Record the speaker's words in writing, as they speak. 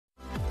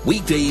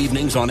Weekday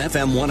evenings on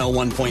FM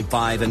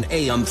 101.5 and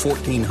AM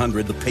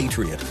 1400 The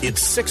Patriot.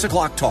 It's 6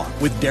 o'clock talk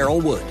with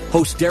Daryl Wood.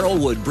 Host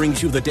Daryl Wood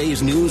brings you the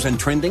day's news and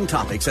trending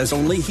topics as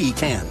only he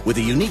can, with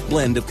a unique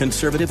blend of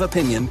conservative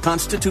opinion,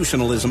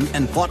 constitutionalism,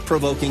 and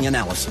thought-provoking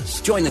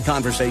analysis. Join the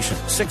conversation.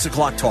 6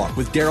 o'clock talk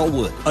with Daryl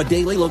Wood. A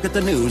daily look at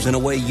the news in a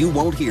way you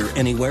won't hear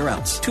anywhere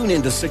else. Tune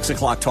in to 6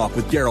 o'clock talk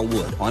with Daryl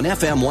Wood on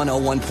FM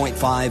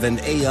 101.5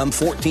 and AM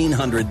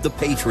 1400 The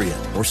Patriot,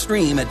 or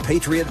stream at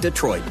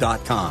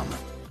patriotdetroit.com.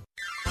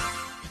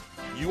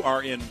 You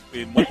are in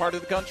what part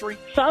of the country?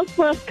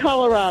 Southwest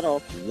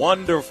Colorado.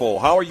 Wonderful.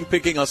 How are you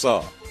picking us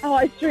up? Oh,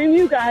 I stream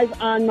you guys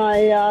on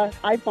my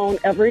iPhone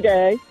every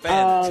day.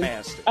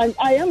 Fantastic.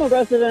 I am a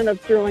resident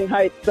of Sterling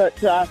Heights,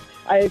 but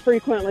I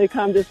frequently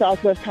come to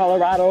Southwest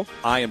Colorado.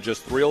 I am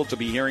just thrilled to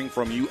be hearing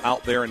from you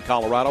out there in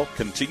Colorado.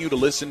 Continue to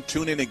listen,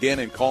 tune in again,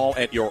 and call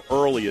at your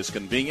earliest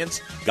convenience.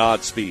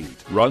 Godspeed.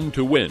 Run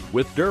to Win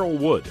with Daryl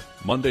Wood,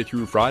 Monday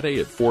through Friday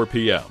at 4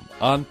 p.m.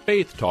 on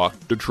Faith Talk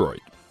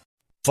Detroit.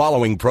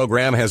 Following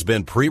program has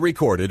been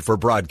pre-recorded for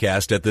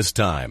broadcast at this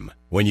time.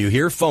 When you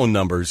hear phone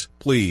numbers,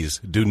 please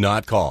do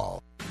not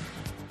call.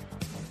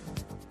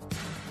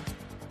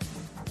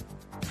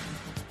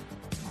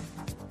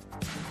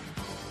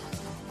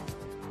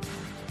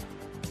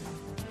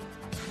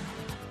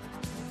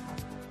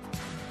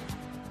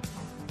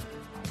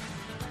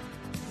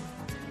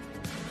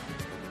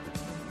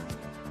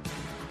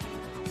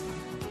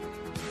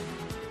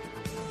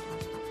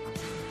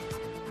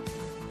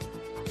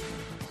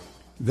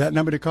 That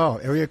number to call,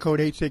 area code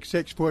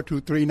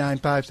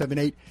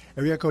 866-423-9578,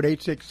 area code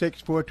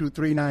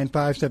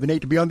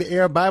 866-423-9578, to be on the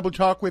air. Bible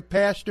Talk with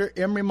Pastor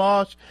Emery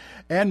Moss,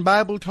 and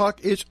Bible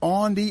Talk is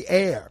on the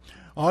air.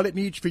 All it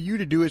needs for you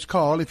to do is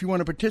call if you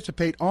want to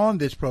participate on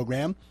this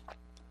program.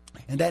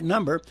 And that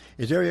number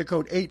is area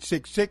code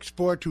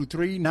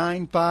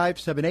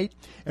 866-423-9578,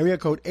 area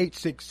code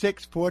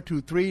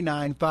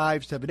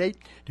 866-423-9578,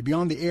 to be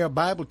on the air.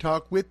 Bible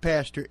Talk with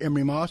Pastor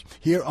Emery Moss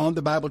here on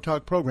the Bible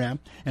Talk program.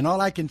 And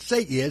all I can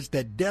say is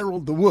that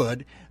Daryl the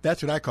Wood,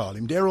 that's what I call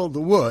him, Daryl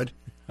the Wood,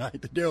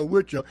 the Daryl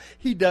Wood Show,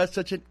 he does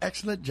such an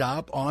excellent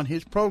job on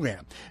his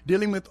program,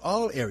 dealing with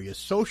all areas,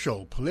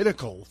 social,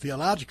 political,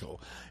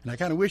 theological. And I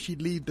kind of wish he'd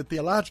leave the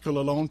theological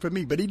alone for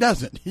me, but he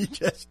doesn't. He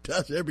just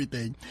does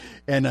everything.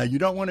 And you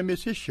don't want to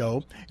miss his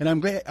show. And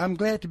I'm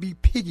glad to be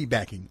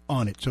piggybacking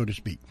on it, so to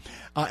speak.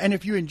 And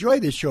if you enjoy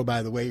this show,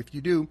 by the way, if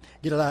you do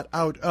get a lot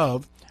out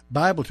of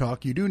Bible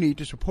Talk, you do need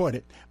to support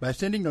it by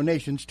sending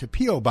donations to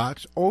P.O.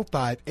 Box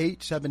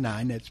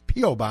 05879. That's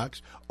P.O.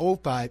 Box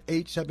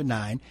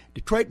 05879,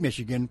 Detroit,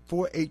 Michigan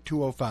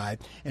 48205.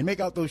 And make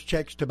out those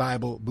checks to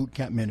Bible Boot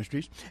Camp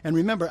Ministries. And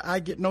remember, I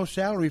get no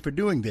salary for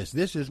doing this.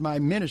 This is my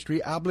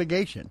ministry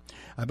obligation.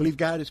 I believe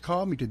God has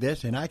called me to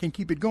this, and I can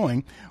keep it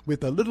going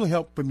with a little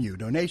help from you.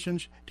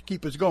 Donations to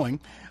keep us going,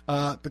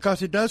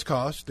 because it does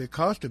cost. The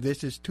cost of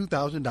this is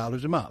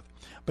 $2,000 a month.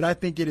 But I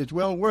think it is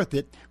well worth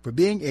it for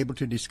being able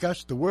to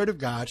discuss the Word of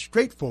God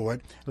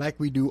straightforward like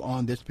we do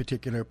on this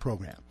particular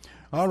program.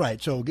 All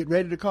right, so get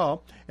ready to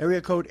call.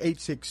 Area code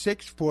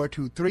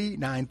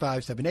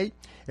 866-423-9578.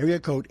 Area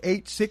code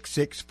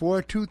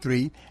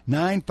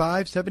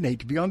 866-423-9578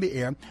 to be on the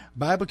air.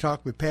 Bible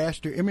Talk with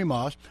Pastor Emery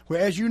Moss,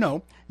 where, as you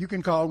know, you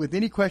can call with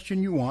any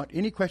question you want,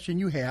 any question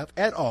you have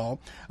at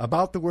all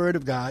about the Word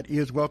of God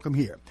is welcome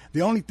here.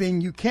 The only thing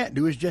you can't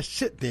do is just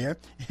sit there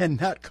and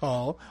not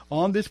call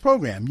on this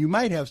program. You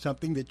might have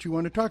something that you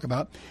want to talk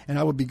about, and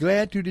I will be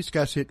glad to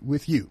discuss it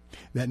with you.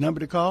 That number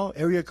to call,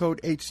 area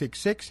code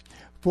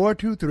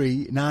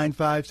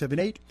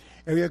 866-423-9578,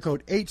 area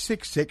code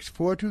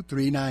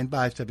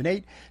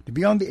 866-423-9578, to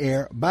be on the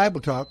air, Bible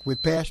Talk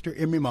with Pastor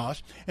Emery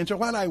Moss. And so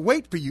while I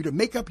wait for you to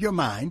make up your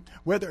mind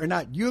whether or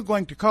not you're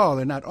going to call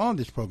or not on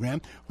this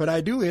program, what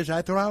I do is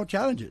I throw out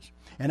challenges.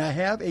 And I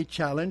have a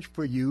challenge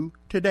for you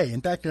today.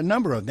 In fact, a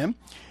number of them.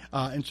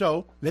 And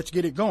so let's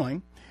get it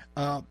going.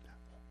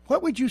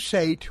 What would you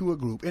say to a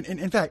group, and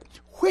in fact,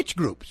 which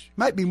groups,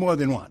 might be more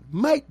than one,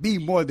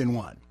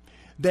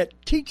 that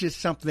teaches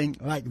something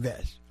like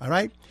this, all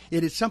right?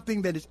 It is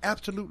something that is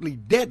absolutely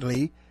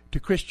deadly to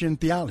Christian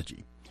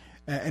theology.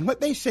 And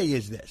what they say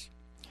is this.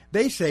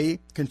 They say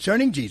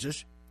concerning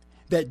Jesus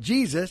that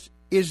Jesus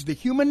is the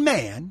human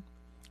man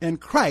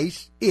and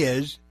Christ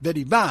is the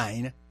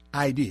divine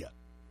idea.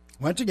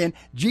 Once again,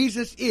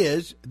 Jesus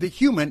is the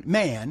human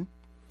man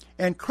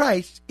and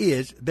Christ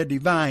is the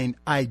divine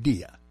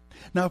idea.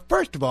 Now,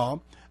 first of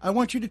all, I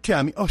want you to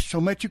tell me,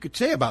 so much you could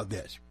say about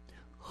this.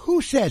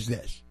 Who says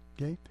this?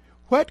 Okay.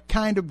 What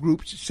kind of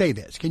groups say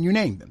this? Can you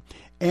name them?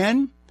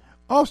 And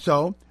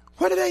also,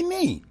 what do they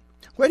mean?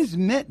 What is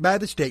meant by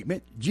the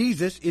statement,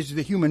 Jesus is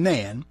the human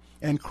man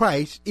and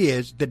Christ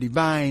is the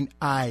divine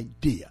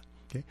idea?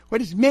 Okay.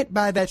 What is meant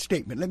by that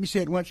statement? Let me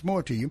say it once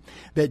more to you,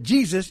 that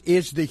Jesus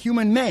is the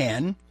human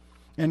man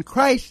and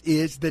Christ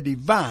is the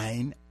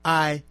divine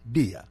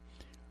idea.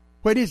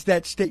 What does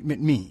that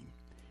statement mean?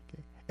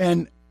 Okay.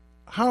 And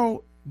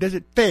how does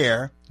it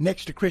fare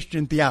next to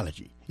Christian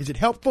theology? Is it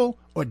helpful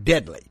or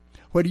deadly?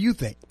 What do you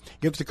think?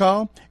 Give us a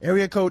call.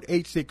 Area code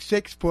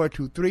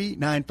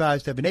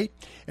 866-423-9578.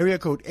 Area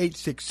code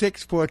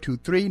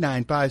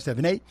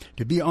 866-423-9578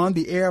 to be on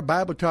the air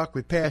Bible Talk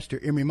with Pastor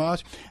Emery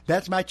Moss.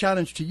 That's my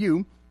challenge to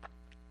you.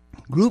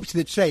 Groups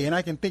that say, and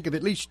I can think of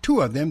at least two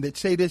of them that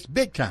say this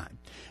big time,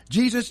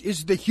 Jesus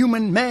is the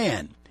human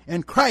man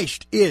and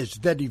Christ is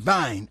the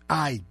divine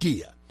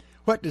idea.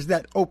 What does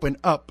that open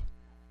up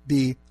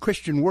the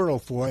Christian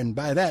world for, and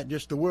by that,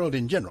 just the world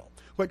in general?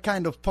 What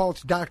kind of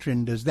false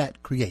doctrine does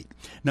that create?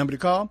 Number to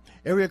call,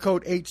 area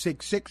code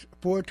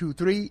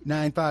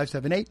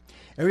 866-423-9578.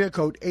 Area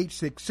code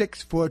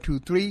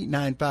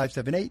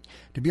 866-423-9578.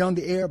 To be on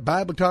the air,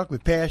 Bible Talk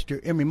with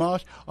Pastor Emery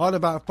Moss. All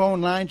of our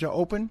phone lines are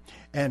open,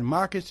 and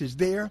Marcus is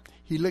there.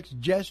 He looks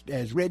just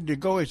as ready to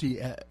go as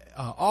he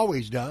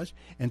always does.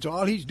 And so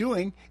all he's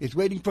doing is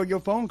waiting for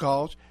your phone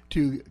calls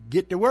to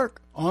get to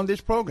work on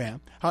this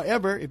program.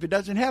 However, if it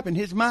doesn't happen,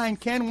 his mind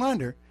can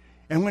wander.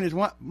 And when his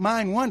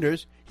mind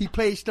wanders, he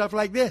plays stuff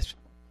like this.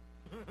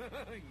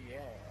 Yeah.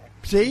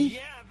 See?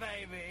 Yeah,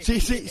 baby.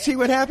 See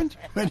what happens?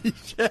 When he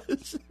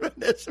says,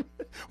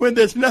 when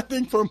there's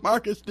nothing for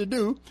Marcus to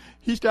do,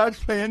 he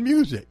starts playing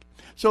music.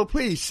 So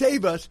please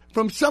save us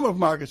from some of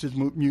Marcus's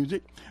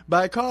music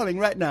by calling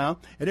right now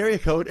at area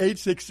code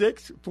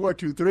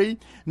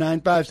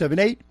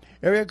 866-423-9578.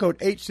 Area code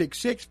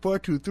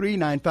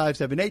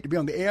 866-423-9578 to be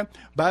on the air.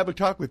 Bible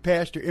Talk with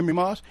Pastor Emery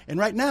Moss. And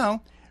right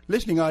now,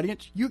 listening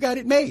audience, you got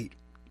it made.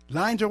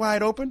 Lines are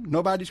wide open.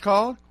 Nobody's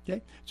called.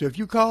 Okay, so if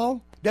you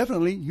call,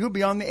 definitely you'll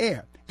be on the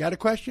air. Got a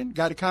question?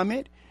 Got a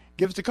comment?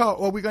 Give us a call,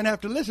 or we're going to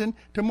have to listen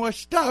to more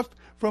stuff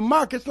from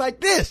Marcus like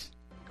this.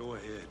 Go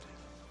ahead.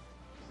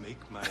 Make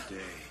my day.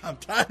 I'm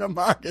tired of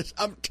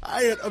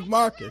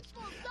Marcus.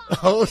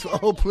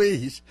 Oh,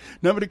 please.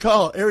 Number to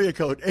call, area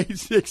code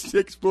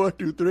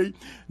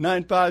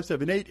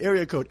 866-423-9578.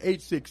 Area code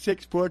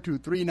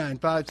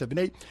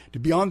 866-423-9578 to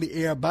be on the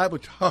air Bible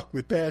Talk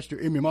with Pastor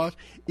Emery Moss.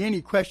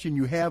 Any question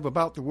you have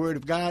about the Word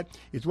of God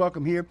is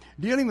welcome here.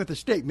 Dealing with a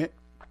statement.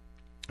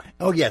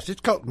 Oh, yes,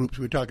 it's cult groups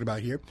we're talking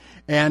about here.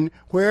 And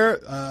where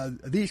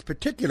these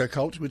particular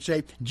cults would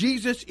say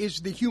Jesus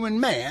is the human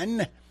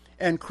man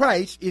and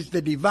Christ is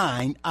the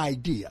divine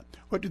idea.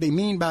 What do they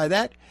mean by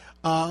that?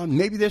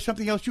 Maybe there's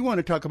something else you want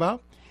to talk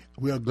about.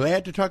 We're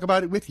glad to talk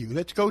about it with you.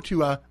 Let's go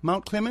to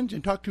Mount Clemens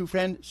and talk to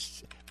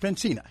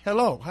Francina.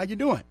 Hello, how you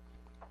doing?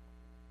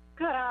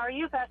 Good, how are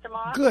you, Pastor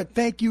Moss? Good,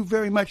 thank you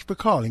very much for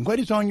calling. What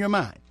is on your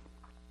mind?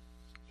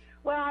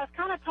 Well, I was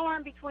kind of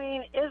torn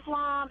between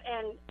Islam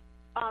and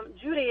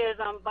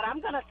Judaism, but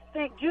I'm going to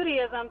think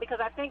Judaism because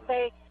I think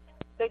they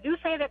do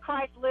say that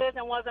Christ lived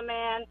and was a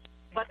man,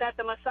 but that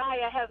the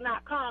Messiah has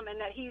not come and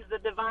that he's the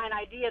divine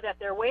idea that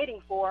they're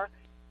waiting for.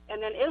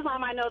 And then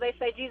Islam, I know they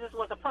say Jesus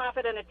was a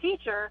prophet and a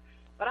teacher,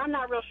 but I'm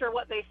not real sure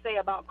what they say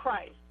about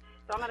Christ.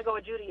 So I'm going to go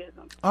with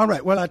Judaism. All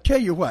right. Well, I'll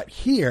tell you what.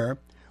 Here,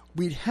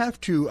 we'd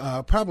have to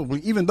probably,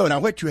 even though,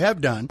 now what you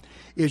have done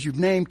is you've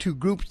named two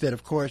groups that,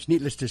 of course,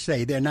 needless to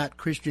say, they're not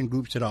Christian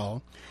groups at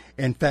all.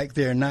 In fact,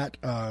 they're not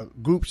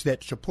groups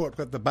that support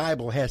what the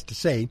Bible has to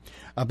say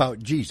about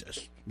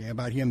Jesus,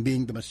 about him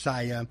being the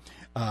Messiah,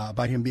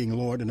 about him being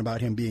Lord, and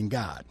about him being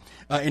God.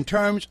 In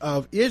terms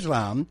of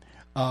Islam,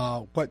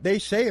 what they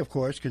say, of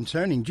course,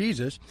 concerning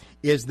Jesus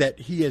is that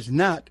he is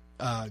not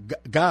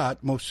God,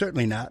 most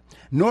certainly not,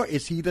 nor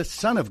is he the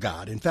Son of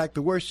God. In fact,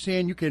 the worst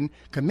sin you can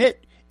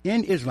commit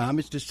in Islam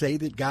is to say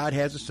that God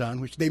has a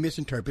son, which they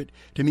misinterpret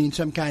to mean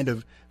some kind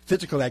of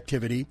physical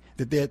activity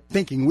that they're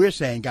thinking we're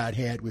saying God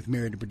had with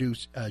Mary to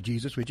produce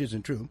Jesus, which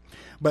isn't true.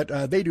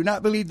 But they do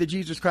not believe that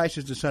Jesus Christ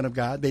is the Son of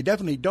God. They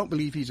definitely don't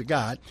believe he's a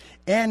God.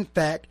 In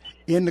fact,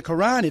 in the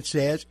Quran it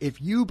says,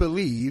 if you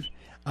believe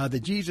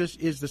that Jesus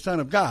is the Son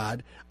of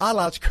God,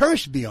 Allah's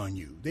curse be on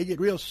you. They get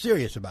real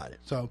serious about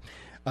it. So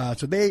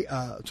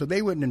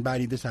they wouldn't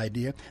embody this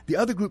idea. The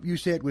other group you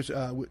said was,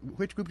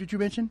 which group did you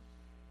mention?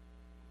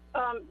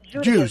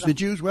 Jews. The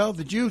Jews. Well,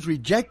 the Jews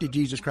rejected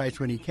Jesus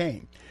Christ when he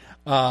came.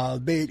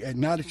 They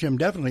acknowledged him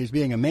definitely as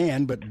being a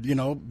man, but,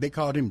 they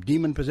called him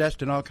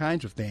demon-possessed and all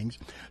kinds of things.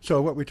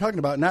 So what we're talking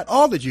about, not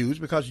all the Jews,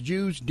 because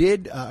Jews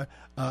did, in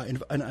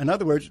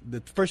other words,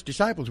 the first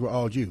disciples were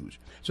all Jews.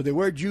 So there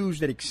were Jews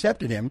that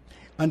accepted him,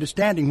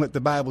 understanding what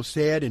the Bible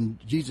said, and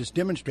Jesus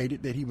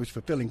demonstrated that he was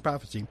fulfilling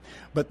prophecy.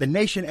 But the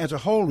nation as a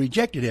whole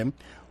rejected him,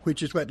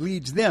 which is what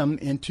leads them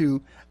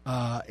into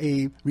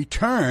a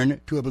return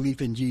to a belief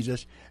in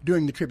Jesus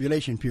during the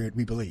tribulation period,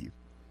 we believe.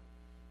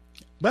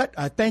 But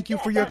I thank you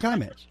for your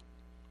comments.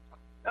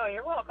 Oh,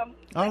 you're welcome.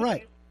 All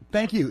right.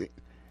 Thank you.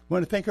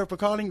 Want to thank her for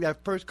calling.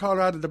 That first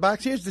caller out of the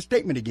box. Here's the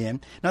statement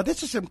again. Now,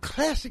 this is some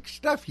classic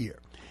stuff here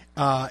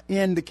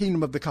in the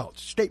kingdom of the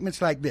cults.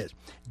 Statements like this.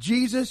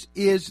 Jesus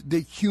is the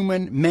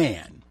human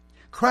man.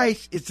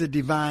 Christ is the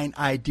divine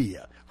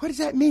idea. What does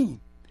that mean?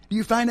 Do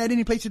you find that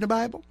any place in the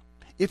Bible?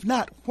 If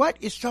not, what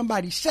is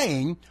somebody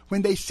saying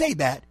when they say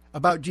that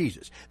about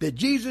Jesus? That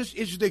Jesus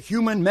is the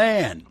human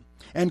man.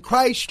 And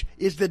Christ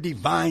is the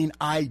divine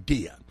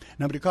idea.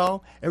 Number to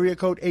call, area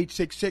code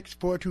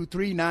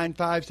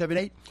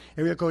 866-423-9578.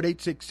 Area code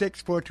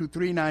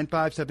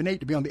 866-423-9578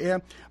 to be on the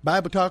air.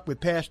 Bible Talk with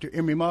Pastor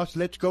Emery Moss.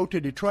 Let's go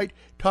to Detroit.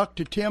 Talk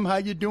to Tim. How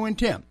you doing,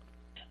 Tim?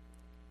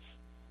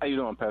 How you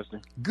doing,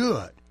 Pastor?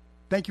 Good.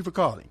 Thank you for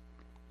calling.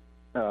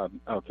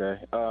 Okay.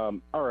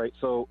 All right.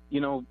 So,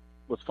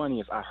 what's funny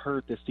is I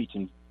heard this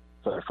teaching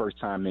for the first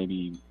time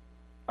maybe,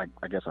 I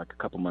guess, a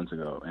couple months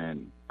ago,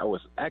 and I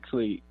was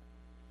actually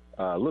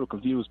a little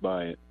confused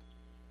by it.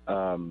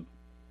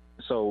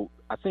 So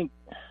I think,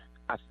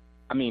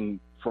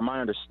 from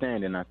my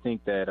understanding, I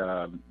think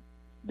that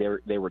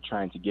they were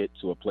trying to get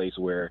to a place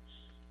where,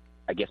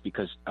 I guess,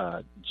 because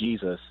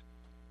Jesus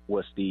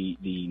was the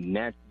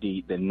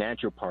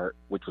natural part,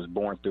 which was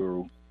born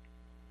through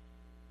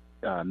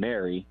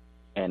Mary,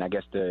 and I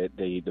guess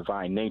the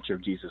divine nature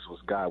of Jesus was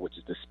God, which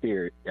is the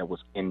spirit that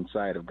was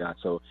inside of God.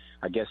 So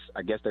I guess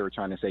they were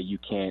trying to say you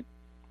can't.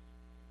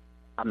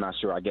 I'm not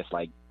sure. I guess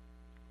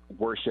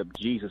worship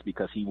Jesus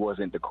because he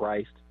wasn't the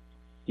Christ.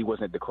 He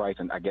wasn't the Christ,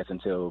 and I guess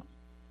until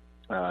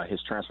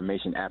his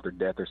transformation after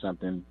death or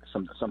something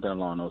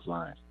along those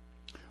lines.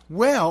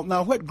 Well,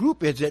 now what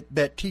group is it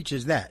that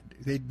teaches that?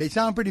 They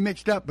sound pretty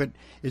mixed up, but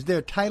is there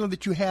a title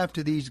that you have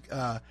to these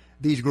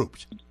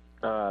groups?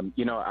 I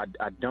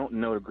don't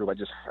know the group. I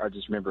just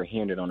remember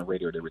hearing it on the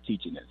radio. They were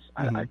teaching this.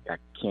 Mm-hmm. I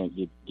can't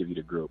give you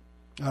the group.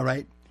 All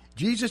right.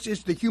 Jesus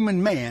is the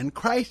human man.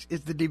 Christ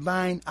is the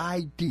divine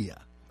idea.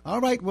 All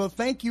right. Well,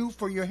 thank you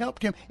for your help,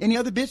 Tim. Any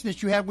other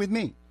business you have with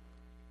me?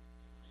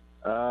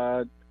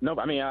 No.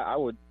 I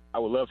would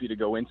love for you to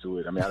go into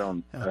it. I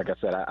don't. Like I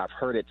said, I've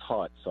heard it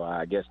taught, so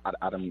I guess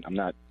I'm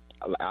not.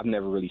 I've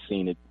never really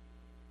seen it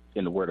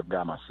in the Word of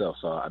God myself.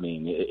 So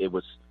it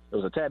was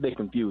a tad bit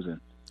confusing.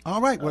 All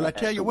right. Well, I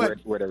tell you what,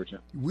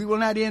 we will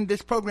not end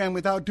this program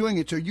without doing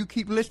it. So you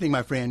keep listening,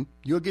 my friend.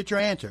 You'll get your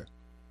answer.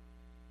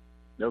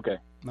 Okay.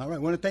 All right. I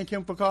want to thank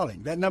him for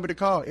calling. That number to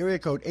call, area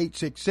code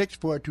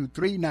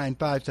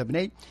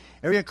 866-423-9578.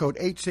 Area code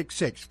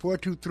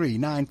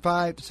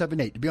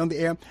 866-423-9578. To be on the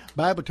air,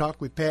 Bible Talk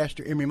with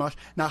Pastor Emery Moss.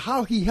 Now,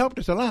 how he helped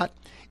us a lot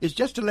is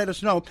just to let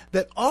us know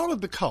that all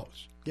of the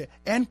cults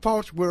and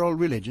false world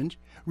religions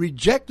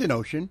reject the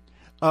notion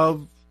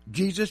of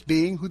Jesus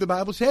being who the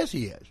Bible says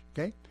he is,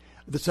 okay?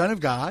 The Son of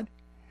God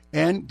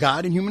and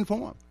God in human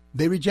form.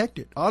 They reject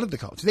it, all of the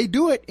cults. They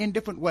do it in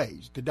different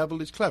ways. The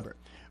devil is clever,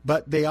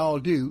 but they all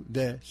do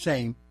the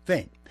same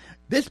thing.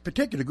 This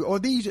particular group, or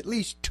these at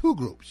least two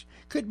groups,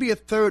 could be a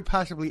third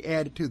possibly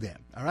added to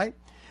them, all right?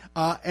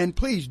 And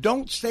please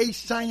don't say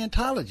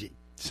Scientology.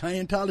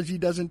 Scientology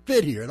doesn't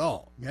fit here at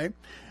all, okay?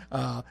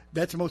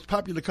 That's the most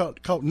popular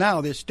cult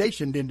now. They're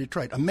stationed in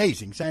Detroit.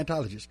 Amazing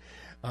Scientologists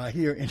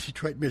here in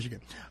Detroit,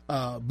 Michigan.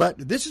 But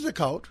this is a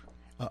cult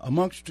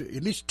amongst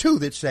at least two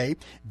that say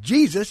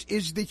Jesus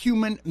is the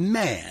human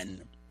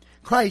man.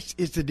 Christ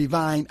is the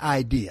divine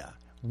idea.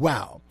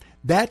 Wow.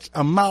 That's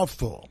a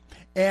mouthful.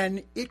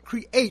 And it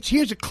creates,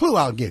 here's a clue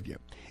I'll give you.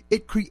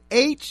 It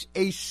creates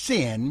a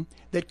sin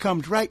that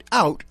comes right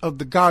out of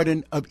the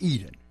Garden of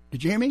Eden.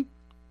 Did you hear me?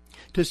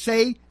 To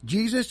say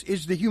Jesus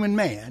is the human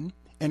man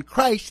and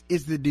Christ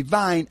is the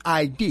divine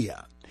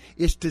idea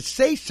is to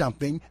say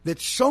something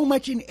that's so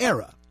much in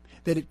error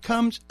that it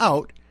comes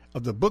out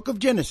of the book of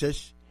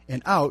Genesis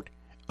and out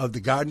of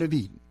the Garden of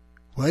Eden.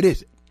 What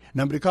is it?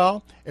 Number to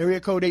call, area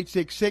code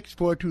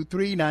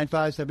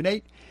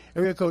 866-423-9578.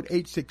 Area code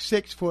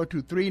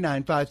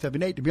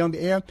 866-423-9578 to be on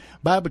the air.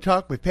 Bible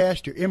Talk with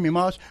Pastor Emery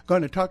Moss.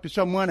 Going to talk to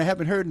someone I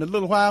haven't heard in a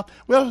little while.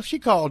 Well, she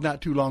called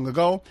not too long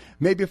ago.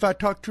 Maybe if I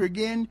talk to her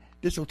again,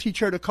 this will teach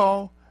her to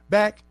call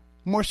back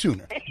more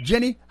sooner.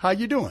 Jenny, how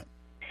you doing?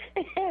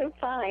 I'm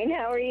fine.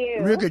 How are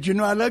you? Real good. You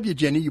know I love you,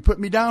 Jenny. You put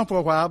me down for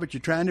a while, but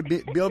you're trying to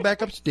build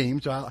back up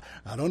steam. So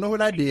I don't know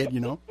what I did,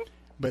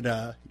 But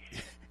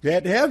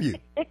glad to have you.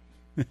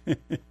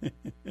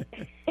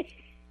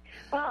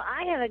 Well,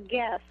 I have a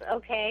guess,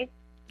 okay?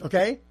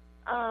 Okay.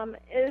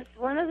 Is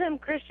one of them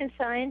Christian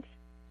Science?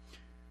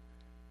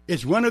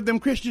 Is one of them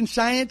Christian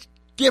Science?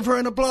 Give her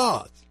an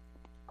applause.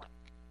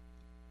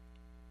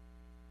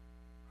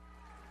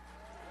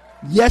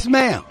 Yes,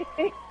 ma'am.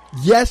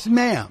 Yes,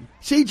 ma'am.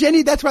 See,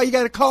 Jenny, that's why you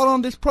got to call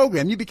on this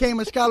program. You became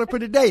a scholar for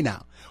today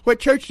now. What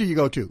church do you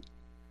go to?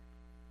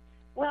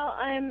 Well,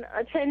 I'm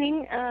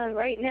attending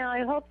right now.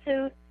 I hope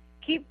to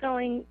keep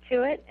going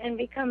to it and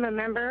become a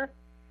member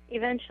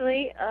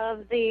eventually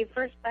of the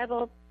First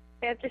Bible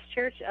Baptist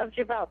Church of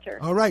Gibraltar.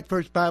 All right,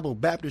 First Bible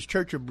Baptist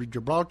Church of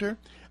Gibraltar.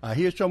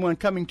 Here's someone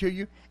coming to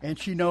you, and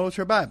she knows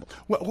her Bible.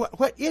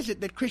 What is it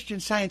that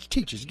Christian Science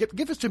teaches?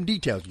 Give us some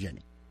details,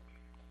 Jenny.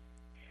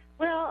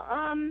 Well,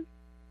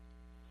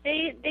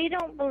 they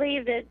don't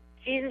believe that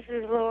Jesus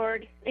is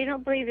Lord. They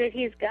don't believe that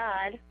he's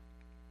God.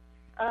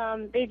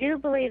 They do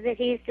believe that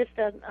he's just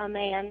a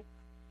man.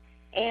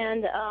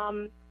 And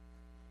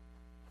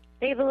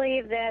they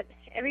believe that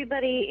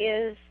everybody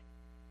is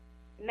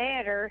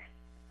matter.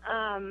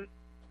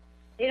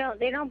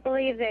 They don't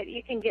believe that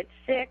you can get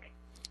sick.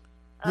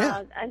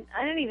 Yeah. I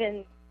don't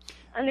even.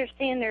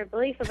 understand their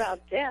belief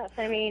about death.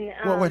 I mean,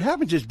 well, what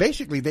happens is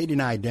basically they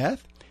deny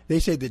death. They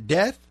say that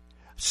death,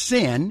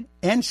 sin,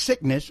 and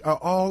sickness are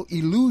all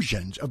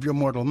illusions of your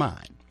mortal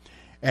mind.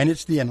 And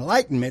it's the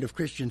enlightenment of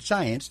Christian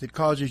Science that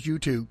causes you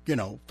to,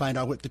 find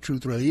out what the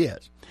truth really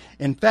is.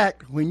 In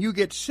fact, when you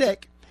get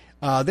sick,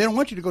 they don't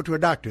want you to go to a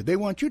doctor. They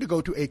want you to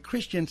go to a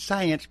Christian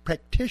Science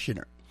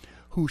practitioner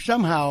who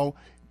somehow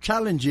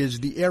challenges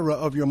the error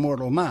of your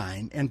mortal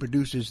mind and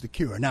produces the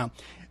cure. Now,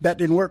 that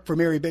didn't work for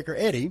Mary Baker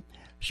Eddy.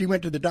 She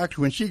went to the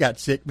doctor when she got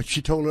sick, but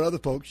she told other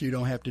folks you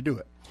don't have to do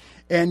it.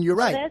 And you're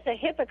right. Well, that's a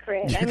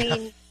hypocrite. I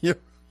mean,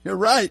 you're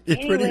right.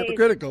 It's pretty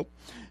hypocritical.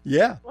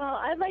 Yeah. Well,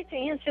 I'd like to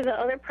answer the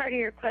other part of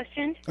your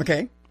question.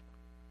 Okay.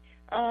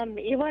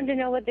 You wanted to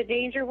know what the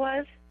danger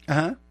was?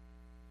 Uh-huh.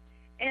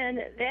 And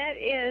that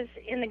is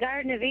in the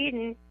Garden of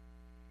Eden,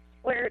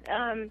 where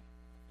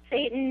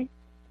Satan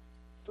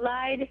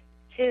lied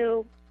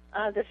to,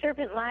 the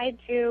serpent lied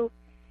to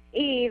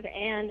Eve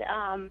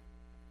and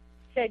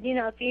said,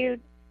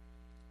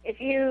 if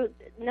you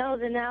know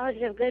the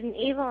knowledge of good and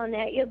evil and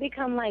that, you'll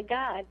become like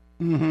God.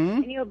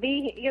 Mm-hmm. And you'll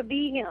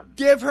be him.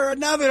 Give her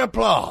another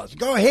applause.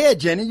 Go ahead,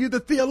 Jenny. You're the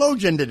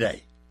theologian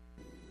today.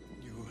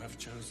 You have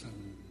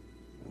chosen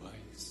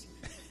wisely.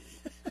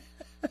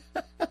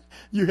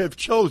 You have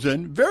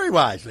chosen very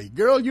wisely.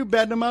 Girl, you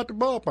batted them out the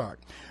ballpark.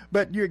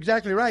 But you're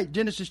exactly right.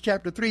 Genesis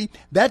chapter 3,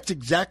 that's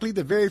exactly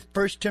the very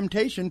first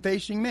temptation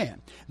facing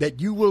man, that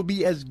you will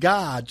be as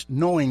gods,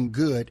 knowing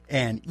good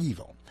and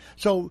evil.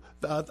 So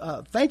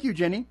thank you,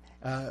 Jenny.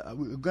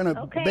 We're going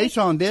to base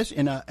on this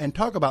and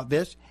talk about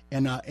this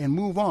and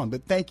move on.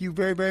 But thank you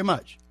very, very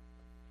much.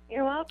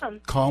 You're welcome.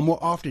 Call more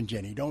often,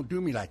 Jenny. Don't do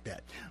me like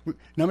that.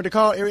 Number to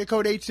call, area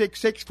code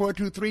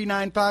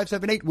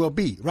 866-423-9578. We'll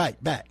be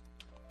right back.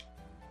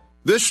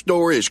 This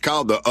story is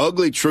called The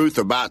Ugly Truth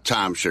About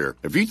Timeshare.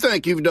 If you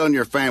think you've done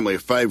your family a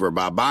favor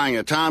by buying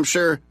a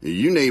timeshare,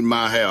 you need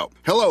my help.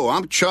 Hello,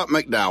 I'm Chuck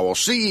McDowell,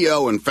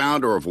 CEO and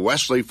founder of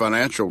Wesley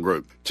Financial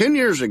Group. 10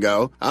 years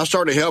ago, I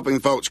started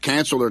helping folks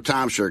cancel their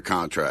timeshare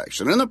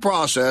contracts, and in the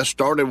process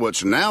started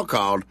what's now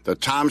called the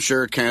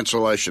timeshare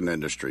cancellation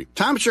industry.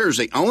 Timeshare is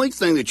the only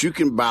thing that you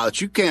can buy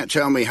that you can't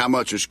tell me how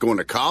much it's going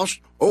to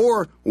cost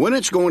or when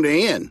it's going to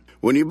end.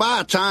 When you buy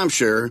a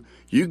timeshare,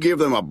 you give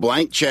them a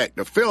blank check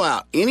to fill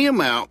out any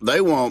amount they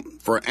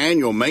want for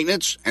annual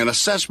maintenance and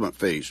assessment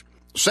fees.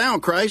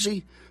 Sound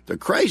crazy? The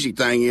crazy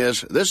thing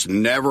is, this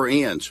never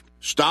ends.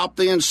 Stop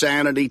the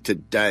insanity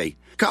today.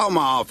 Call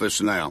my office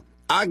now.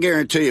 I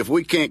guarantee if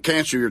we can't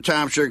cancel your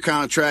timeshare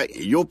contract,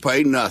 you'll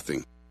pay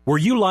nothing. Were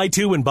you lied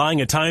to when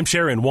buying a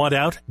timeshare and want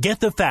out?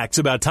 Get the facts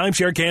about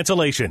timeshare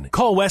cancellation.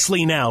 Call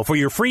Wesley now for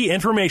your free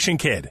information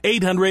kit.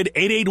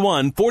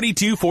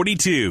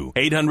 800-881-4242.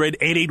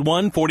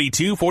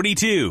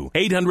 800-881-4242.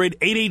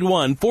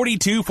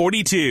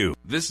 800-881-4242.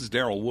 This is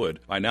Daryl Wood.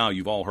 By now,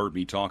 you've all heard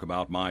me talk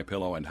about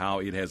MyPillow and how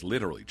it has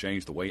literally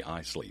changed the way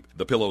I sleep.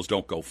 The pillows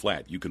don't go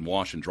flat. You can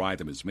wash and dry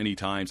them as many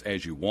times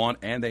as you want,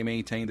 and they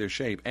maintain their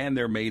shape, and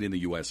they're made in the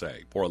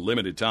USA. For a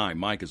limited time,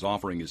 Mike is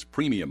offering his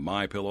premium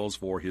MyPillows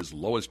for his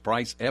lowest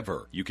price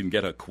ever. You can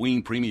get a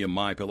Queen Premium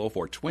MyPillow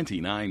for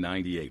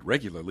 $29.98,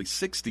 regularly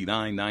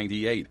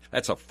 $69.98.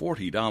 That's a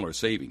 $40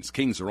 savings.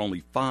 Kings are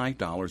only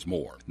 $5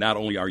 more. Not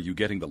only are you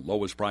getting the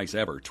lowest price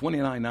ever,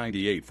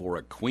 $29.98 for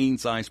a queen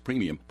size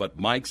premium, but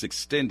Mike's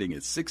extending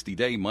his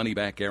 60-day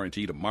money-back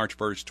guarantee to March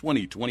 1st,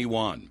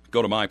 2021.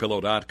 Go to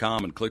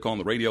MyPillow.com and click on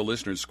the Radio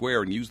Listeners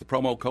Square and use the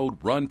promo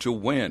code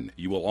RUN2WIN.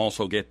 You will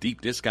also get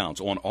deep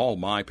discounts on all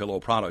MyPillow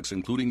products,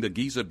 including the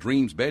Giza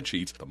Dreams bed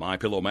sheets, the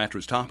MyPillow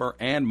mattress topper,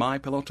 and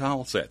MyPillow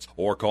towel sets.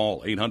 Or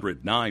call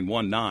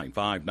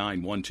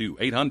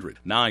 800-919-5912,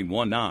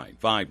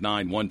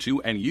 800-919-5912,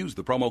 and use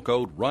the promo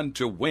code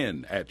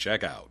RUN2WIN at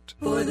checkout.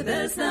 For the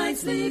best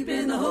night's sleep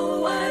in the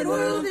whole wide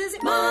world,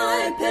 visit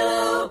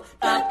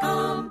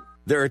MyPillow.com.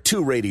 There are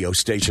two radio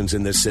stations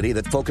in this city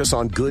that focus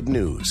on good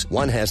news.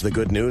 One has the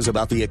good news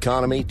about the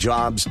economy,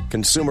 jobs,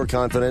 consumer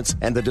confidence,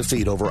 and the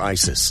defeat over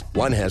ISIS.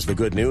 One has the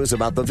good news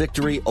about the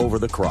victory over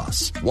the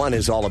cross. One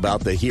is all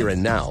about the here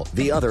and now.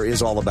 The other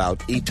is all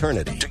about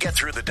eternity. To get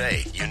through the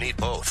day, you need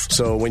both.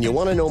 So when you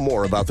want to know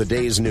more about the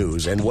day's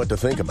news and what to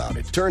think about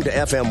it, turn to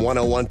FM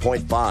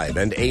 101.5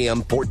 and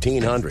AM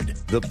 1400,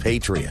 The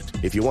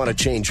Patriot. If you want to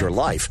change your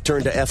life,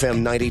 turn to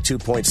FM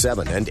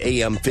 92.7 and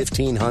AM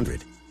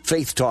 1500.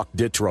 Faith Talk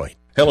Detroit.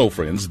 Hello,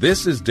 friends.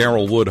 This is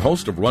Daryl Wood,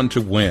 host of Run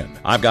to Win.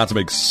 I've got some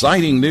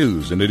exciting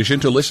news in addition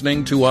to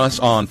listening to us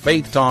on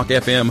Faith Talk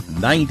FM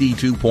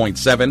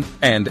 92.7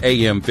 and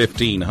AM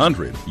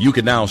 1500. You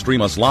can now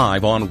stream us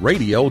live on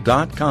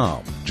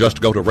radio.com.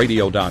 Just go to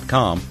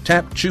radio.com,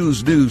 tap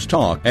Choose News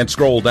Talk, and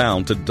scroll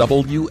down to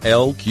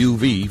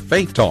WLQV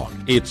Faith Talk.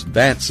 It's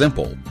that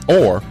simple.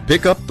 Or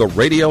pick up the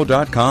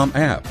radio.com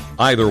app.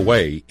 Either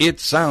way, it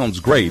sounds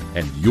great,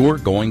 and you're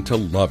going to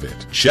love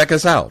it. Check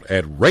us out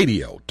at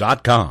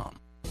radio.com.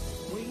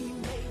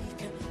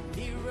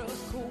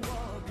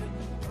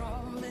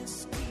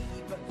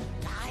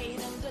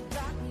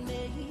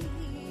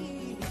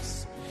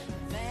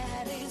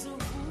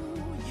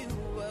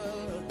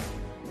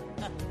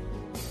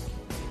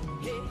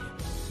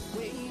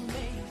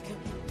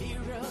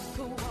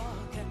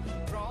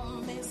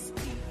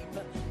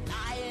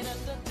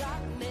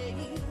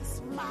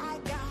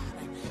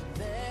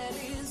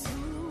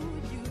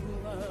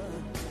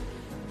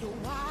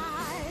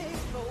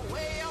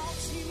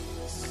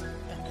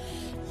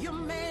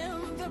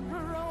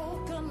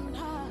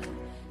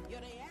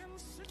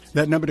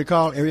 That number to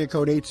call, area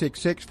code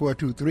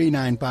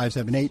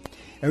 866-423-9578.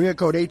 Area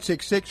code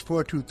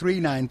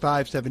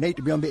 866-423-9578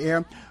 to be on the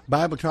air.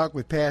 Bible Talk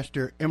with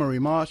Pastor Emery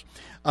Moss.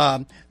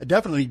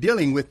 Definitely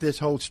dealing with this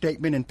whole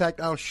statement. In fact,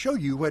 I'll show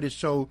you what is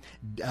so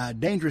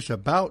dangerous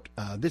about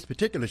this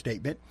particular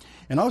statement.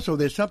 And also,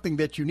 there's something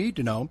that you need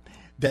to know,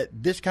 that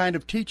this kind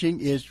of teaching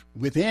is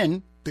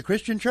within the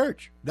Christian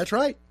church. That's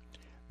right.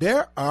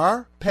 There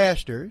are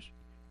pastors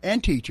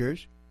and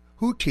teachers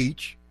who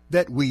teach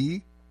that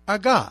we are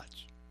gods.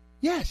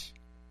 Yes,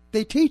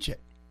 they teach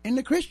it in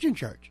the Christian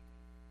church.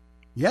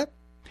 Yep,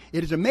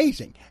 it is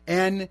amazing.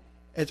 And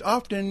as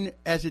often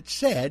as it's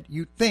said,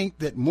 you think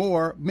that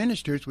more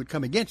ministers would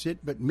come against it,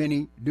 but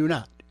many do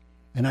not.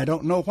 And I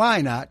don't know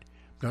why not,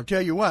 but I'll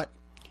tell you what.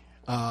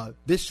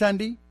 This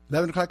Sunday,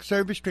 11 o'clock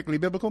service, Strictly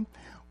Biblical,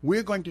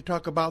 we're going to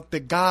talk about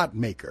the God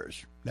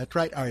makers. That's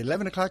right, our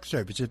 11 o'clock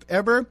service. If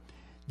ever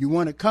you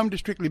want to come to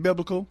Strictly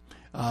Biblical,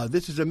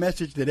 this is a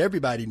message that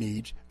everybody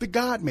needs. The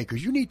God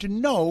makers. You need to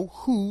know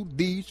who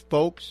these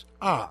folks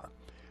are.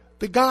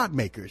 The God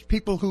makers.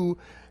 People who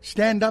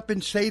stand up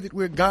and say that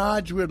we're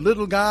gods, we're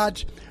little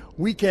gods.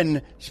 We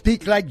can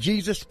speak like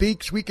Jesus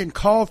speaks. We can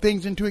call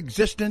things into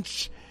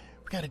existence.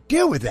 We got to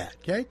deal with that,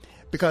 okay?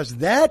 Because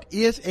that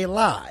is a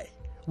lie.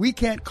 We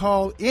can't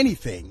call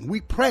anything.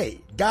 We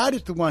pray. God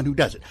is the one who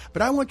does it.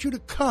 But I want you to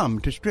come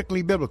to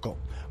Strictly Biblical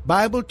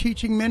Bible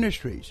Teaching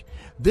Ministries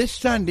this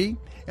Sunday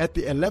at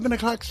the 11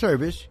 o'clock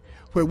service,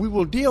 where we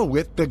will deal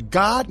with the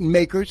God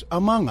makers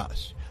among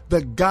us.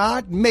 The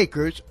God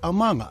makers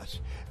among us.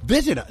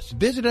 Visit us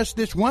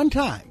this one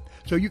time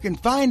so you can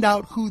find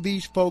out who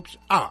these folks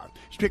are.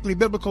 Strictly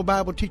Biblical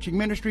Bible Teaching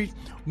Ministries,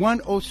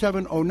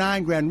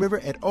 10709 Grand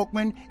River at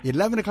Oakman,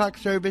 11 o'clock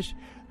service.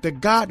 The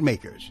God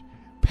makers,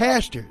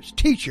 pastors,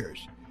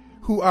 teachers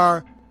who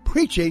are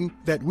preaching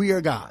that we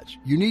are gods.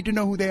 You need to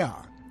know who they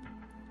are.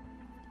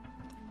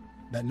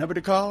 That number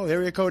to call,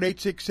 area code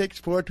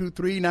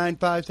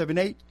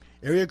 866-423-9578.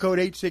 Area code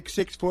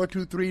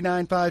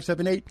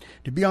 866-423-9578.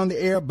 To be on the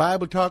air,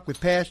 Bible Talk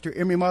with Pastor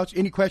Emery Moss.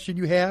 Any question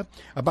you have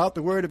about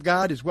the Word of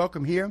God is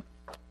welcome here.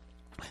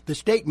 The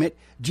statement,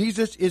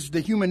 Jesus is the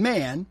human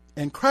man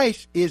and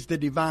Christ is the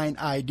divine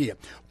idea.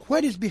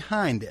 What is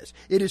behind this?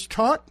 It is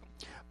taught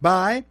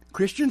by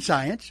Christian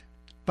Science,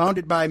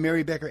 founded by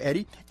Mary Baker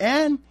Eddy,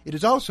 and it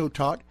is also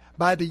taught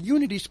by the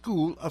Unity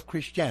School of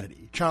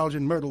Christianity. Charles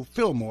and Myrtle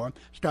Fillmore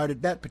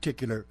started that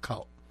particular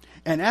cult.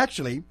 And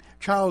actually,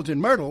 Charles and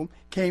Myrtle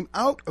came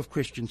out of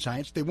Christian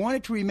Science. They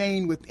wanted to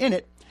remain within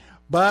it,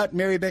 but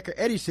Mary Baker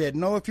Eddy said,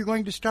 no, if you're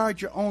going to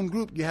start your own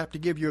group, you have to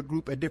give your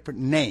group a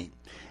different name.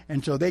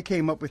 And so they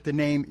came up with the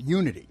name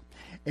Unity.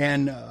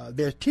 And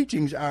their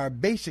teachings are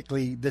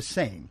basically the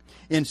same.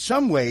 In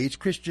some ways,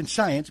 Christian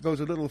Science goes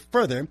a little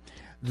further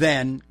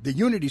than the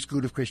Unity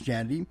School of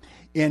Christianity.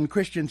 In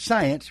Christian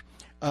Science,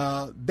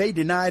 they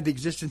deny the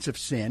existence of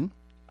sin,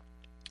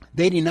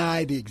 they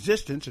deny the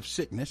existence of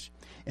sickness,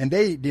 and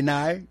they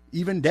deny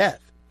even death.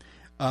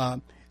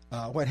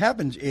 What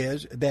happens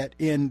is that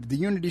in the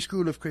Unity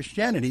School of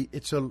Christianity,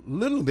 it's a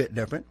little bit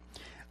different.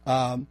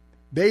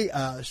 They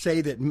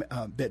say that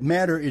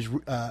matter is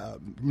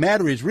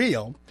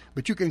real,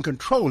 but you can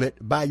control it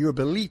by your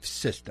belief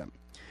system.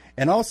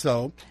 And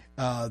also,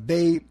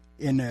 they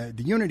in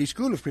the Unity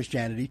School of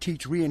Christianity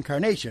teach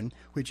reincarnation,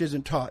 which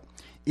isn't taught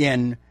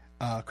in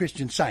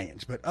Christian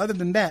Science. But other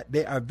than that,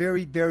 they are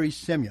very, very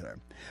similar.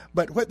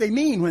 But what they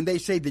mean when they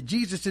say that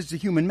Jesus is the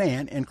human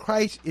man and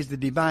Christ is the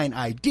divine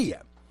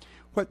idea,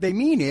 what they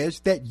mean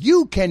is that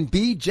you can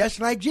be just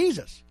like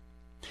Jesus.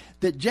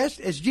 That just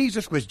as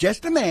Jesus was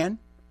just a man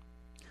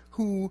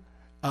who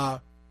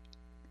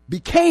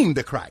became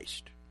the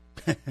Christ,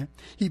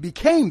 he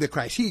became the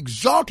Christ. He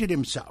exalted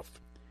himself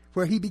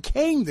where he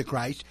became the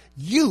Christ.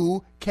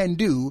 You can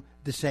do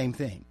the same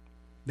thing.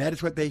 That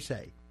is what they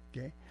say.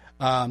 Okay.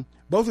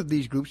 Both of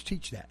these groups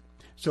teach that.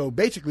 So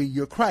basically,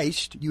 you're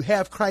Christ. You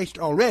have Christ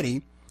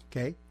already,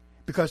 okay,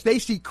 because they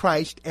see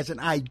Christ as an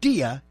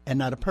idea and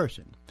not a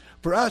person.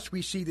 For us,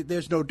 we see that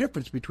there's no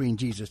difference between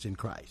Jesus and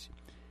Christ,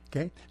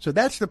 okay? So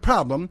that's the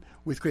problem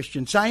with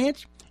Christian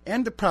Science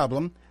and the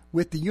problem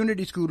with the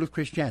Unity School of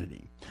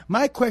Christianity.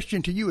 My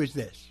question to you is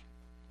this.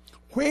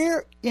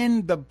 Where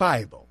in the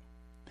Bible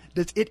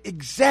does it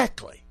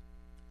exactly,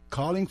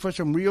 calling for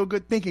some real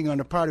good thinking on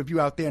the part of you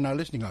out there in our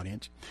listening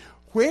audience,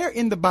 where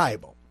in the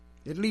Bible,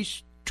 at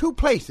least 2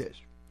 places,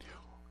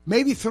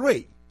 maybe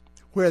 3,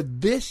 where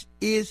this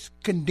is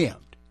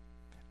condemned?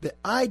 The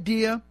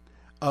idea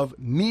of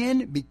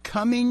men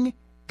becoming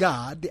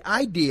God, the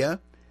idea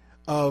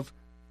of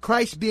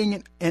Christ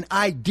being an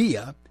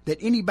idea that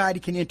anybody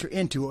can enter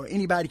into or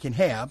anybody can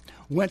have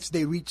once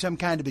they reach some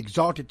kind of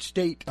exalted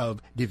state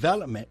of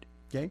development,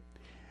 okay?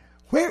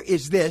 Where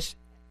is this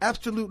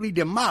absolutely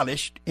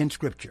demolished in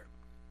Scripture?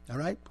 All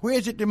right? Where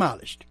is it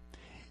demolished?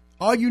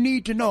 All you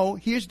need to know,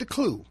 here's the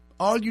clue.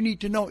 All you need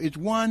to know is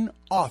one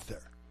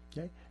author.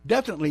 Okay?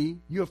 Definitely,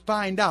 you'll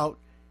find out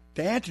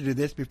the answer to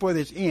this before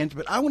this ends,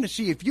 but I want to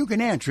see if you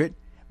can answer it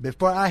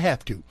before I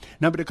have to.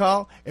 Number to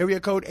call, area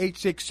code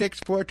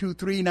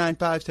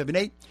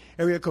 866-423-9578.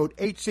 Area code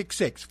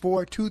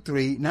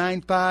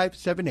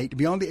 866-423-9578 to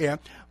be on the air.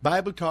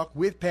 Bible Talk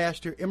with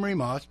Pastor Emery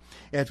Moss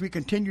as we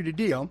continue to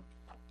deal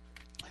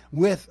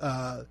with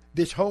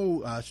this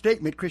whole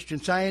statement,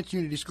 Christian Science,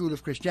 Unity School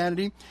of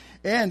Christianity,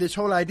 and this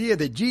whole idea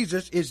that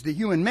Jesus is the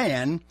human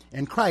man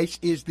and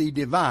Christ is the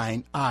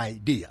divine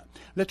idea.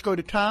 Let's go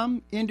to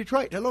Tom in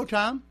Detroit. Hello,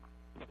 Tom.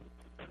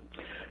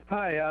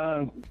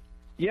 Hi.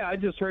 Yeah, I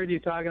just heard you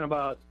talking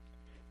about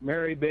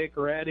Mary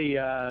Baker Eddy,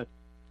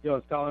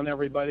 was telling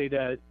everybody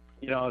to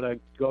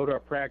go to a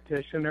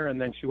practitioner,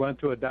 and then she went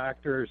to a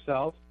doctor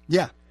herself.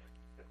 Yeah.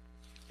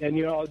 And,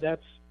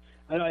 that's...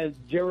 I know, did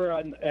you ever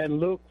in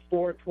Luke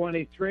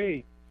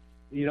 4:23,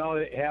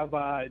 have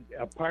a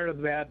part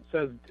of that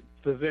says,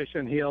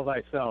 "Physician, heal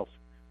thyself."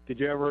 Did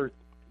you ever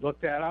look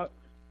that up?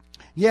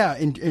 Yeah,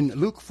 in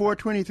Luke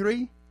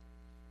 4:23.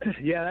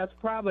 Yeah, that's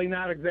probably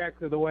not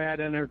exactly the way I'd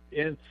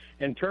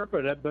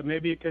interpret it, but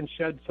maybe you can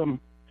shed some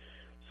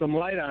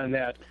light on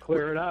that,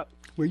 clear it up.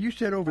 Well, you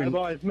said over. I've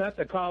always meant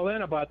to call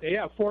in about that.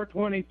 Yeah,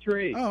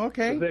 4:23. Oh,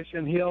 okay.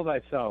 Physician, heal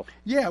thyself.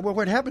 Yeah. Well,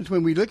 what happens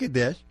when we look at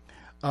this,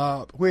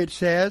 where it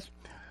says.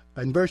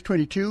 In verse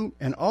 22,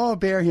 and all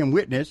bare him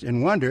witness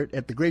and wondered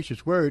at the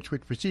gracious words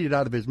which proceeded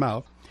out of his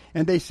mouth.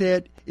 And they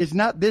said, Is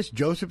not this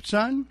Joseph's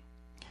son?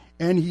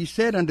 And he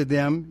said unto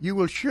them, You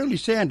will surely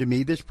say unto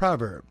me this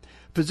proverb,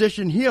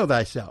 Physician, heal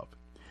thyself.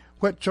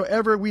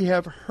 Whatsoever we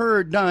have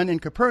heard done in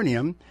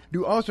Capernaum,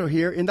 do also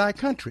here in thy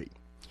country.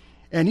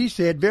 And he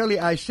said, Verily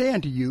I say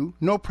unto you,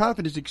 no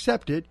prophet is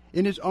accepted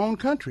in his own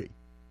country.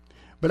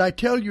 But I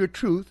tell you a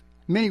truth,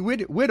 many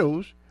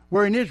widows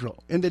were in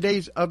Israel in the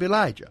days of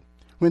Elijah,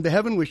 when the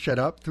heaven was shut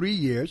up 3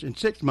 years and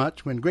 6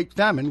 months, when great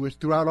famine was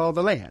throughout all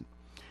the land.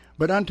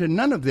 But unto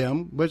none of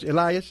them was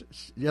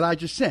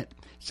Elijah sent,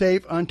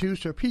 save unto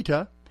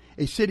Sarepta,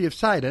 a city of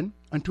Sidon,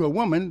 unto a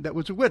woman that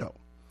was a widow.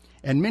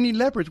 And many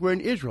lepers were in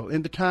Israel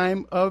in the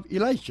time of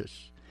Elisha,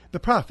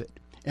 the prophet,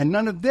 and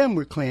none of them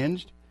were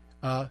cleansed,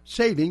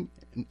 saving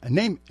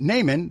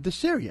Naaman the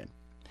Syrian.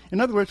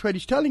 In other words, what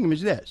he's telling him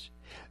is this,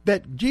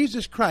 that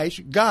Jesus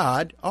Christ,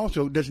 God,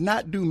 also does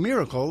not do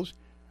miracles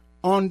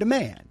on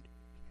demand.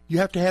 You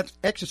have to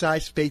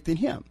exercise faith in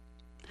him.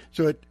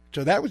 So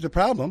that was the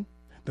problem.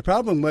 The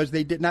problem was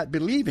they did not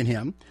believe in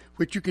him,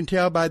 which you can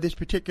tell by this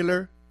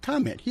particular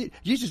comment.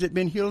 Jesus had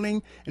been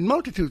healing, and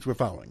multitudes were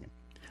following him.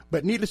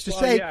 But needless to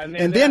say, yeah,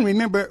 and then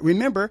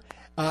remember,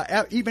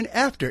 even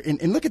after,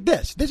 and look at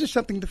this. This is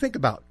something to think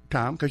about,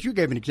 Tom, because you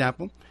gave an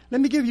example.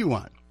 Let me give you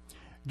one.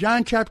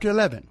 John chapter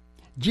 11.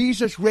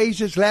 Jesus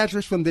raises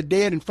Lazarus from the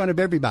dead in front of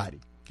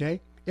everybody.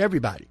 Okay?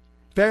 Everybody.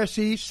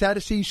 Pharisees,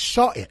 Sadducees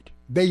saw it.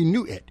 They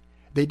knew it.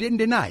 They didn't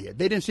deny it.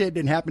 They didn't say it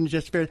didn't happen. It's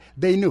just fair.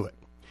 They knew it.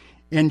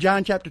 In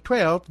John chapter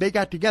 12, they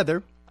got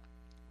together,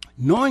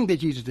 knowing that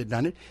Jesus had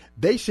done it.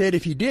 They said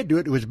if he did do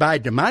it, it was by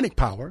demonic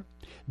power.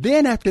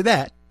 Then after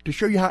that, to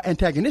show you how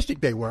antagonistic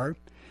they were,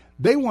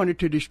 they wanted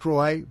to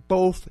destroy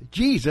both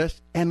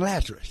Jesus and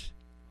Lazarus.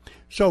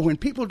 So when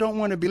people don't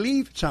want to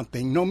believe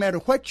something, no matter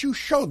what you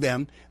show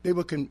them, they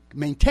will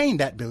maintain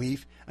that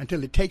belief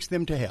until it takes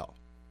them to hell.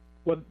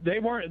 Well, they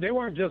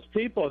weren't just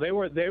people. They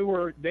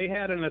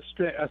had an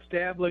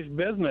established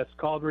business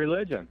called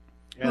religion.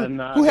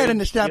 And who had an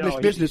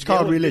established business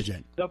called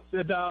religion? The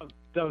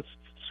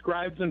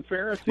scribes and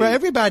Pharisees. Well,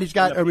 everybody's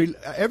got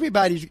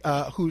everybody's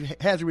who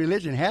has a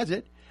religion has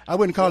it. I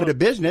wouldn't call it a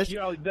business.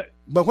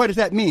 But what does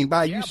that mean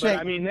by you saying?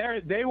 I mean,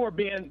 their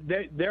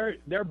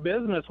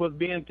business was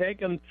being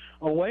taken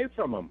away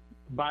from them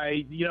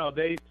by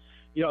they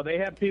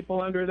had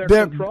people under their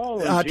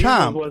control. And Jesus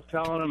Tom was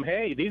telling them,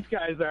 hey, these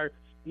guys are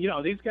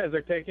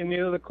taking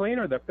you to the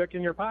cleaner. They're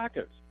picking your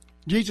pockets.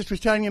 Jesus was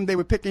telling them they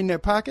were picking their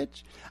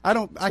pockets. I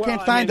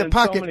can't find the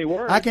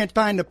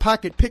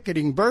pocket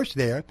picketing verse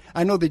there.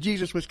 I know that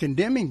Jesus was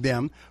condemning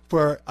them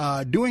for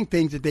doing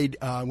things that they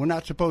were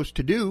not supposed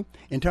to do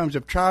in terms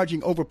of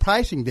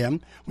overpricing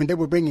them when they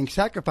were bringing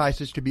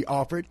sacrifices to be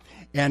offered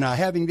and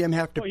having them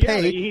have to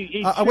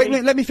pay. Wait,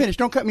 let me finish.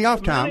 Don't cut me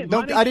off, Tom.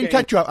 I didn't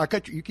cut you off. I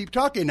cut you. You keep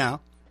talking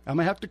now. I'm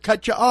gonna have to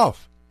cut you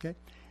off. Okay.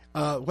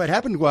 What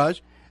happened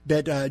was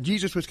that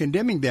Jesus was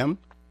condemning them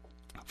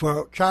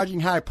for charging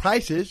high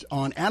prices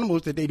on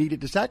animals that they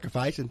needed to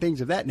sacrifice and things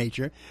of that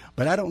nature,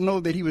 but I don't know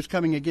that he was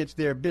coming against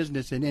their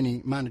business in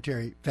any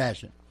monetary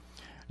fashion.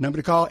 Number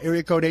to call,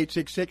 area code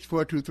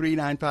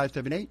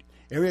 866-423-9578,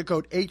 area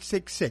code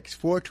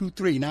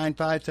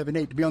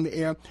 866-423-9578 to be on the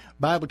air,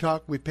 Bible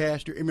Talk with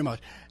Pastor Emery Moss.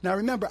 Now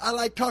remember, I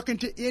like talking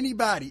to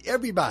anybody,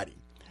 everybody,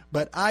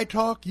 but I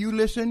talk, you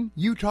listen,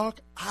 you talk,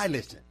 I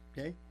listen,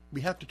 okay?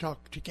 We have to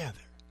talk together.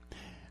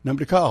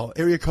 Number to call,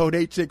 area code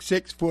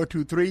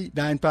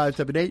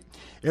 866-423-9578,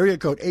 area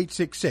code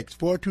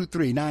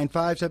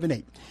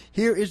 866-423-9578.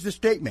 Here is the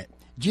statement.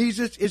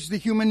 Jesus is the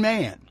human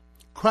man.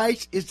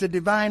 Christ is the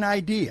divine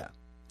idea.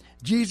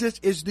 Jesus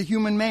is the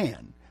human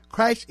man.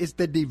 Christ is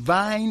the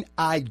divine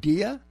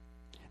idea,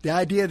 the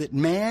idea that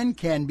man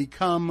can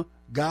become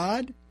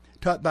God,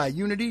 taught by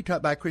Unity,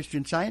 taught by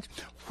Christian Science.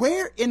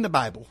 Where in the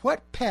Bible,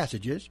 what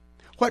passages,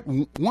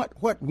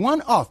 what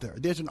one author,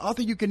 there's an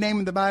author you can name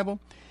in the Bible,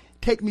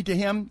 take me to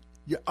him,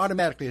 you're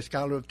automatically a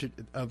scholar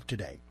of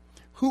today.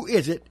 Who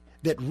is it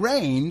that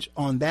reigns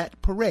on that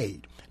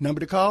parade? Number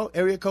to call,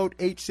 area code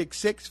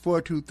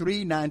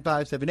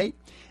 866-423-9578.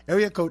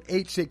 Area code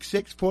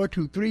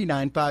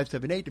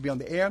 866-423-9578 to be on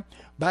the air.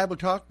 Bible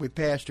Talk with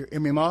Pastor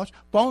Emery Moss.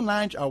 Phone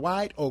lines are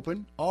wide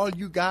open. All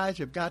you guys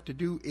have got to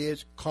do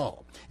is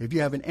call. If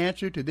you have an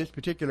answer to this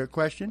particular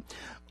question,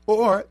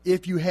 or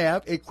if you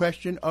have a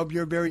question of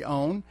your very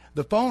own,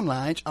 the phone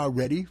lines are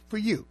ready for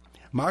you.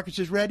 Marcus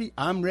is ready.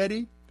 I'm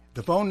ready.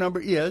 The phone number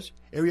is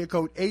area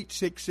code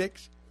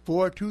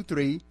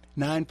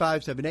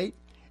 866-423-9578.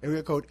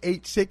 Area code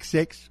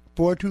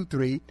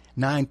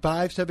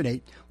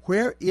 866-423-9578.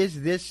 Where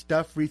is this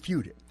stuff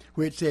refuted?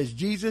 Where it says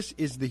Jesus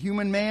is the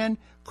human man,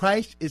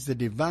 Christ is the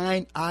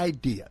divine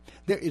idea.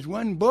 There is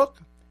one book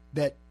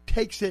that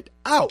takes it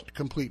out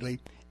completely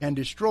and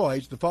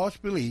destroys the false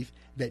belief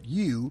that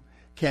you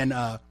can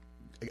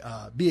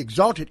be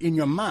exalted in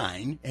your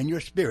mind and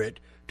your spirit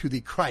to the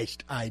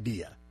Christ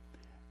idea.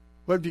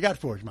 What have you got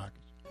for us, Marcus?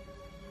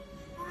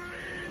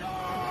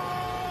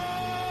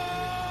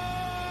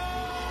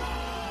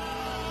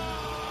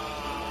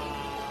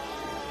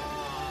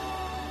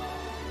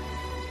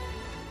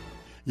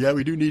 Yeah,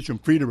 we do need some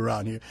freedom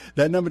around here.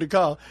 That number to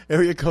call,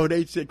 area code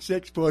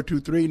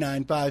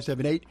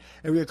 866-423-9578.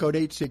 Area code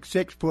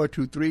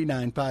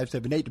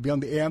 866-423-9578 to be on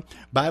the air.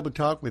 Bible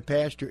Talk with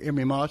Pastor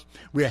Emery Moss.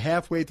 We're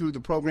halfway through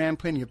the program,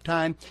 plenty of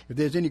time. If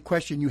there's any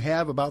question you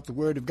have about the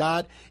Word of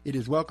God, it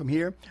is welcome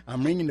here.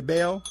 I'm ringing the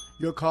bell.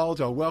 Your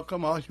calls are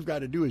welcome. All you've got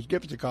to do is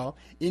give us a call.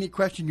 Any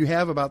question you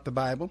have about the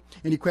Bible,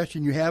 any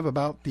question you have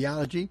about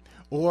theology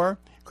or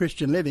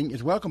Christian living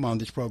is welcome on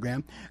this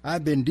program.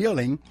 I've been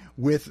dealing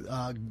with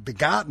the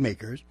God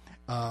makers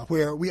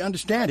where we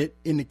understand it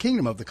in the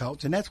kingdom of the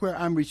cults, and that's where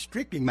I'm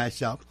restricting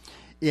myself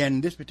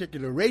in this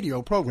particular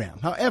radio program.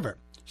 However,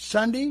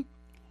 Sunday,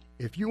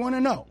 if you want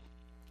to know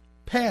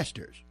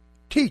pastors,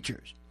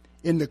 teachers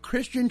in the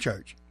Christian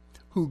church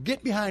who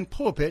get behind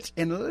pulpits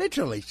and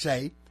literally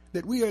say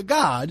that we are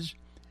gods,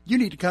 you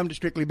need to come to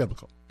Strictly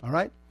Biblical, all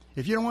right?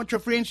 If you don't want your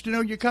friends to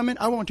know you're coming,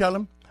 I won't tell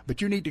them,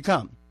 but you need to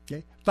come.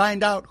 Okay?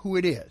 Find out who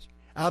it is.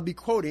 I'll be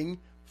quoting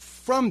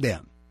from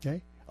them.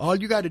 Okay? All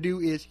you got to do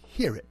is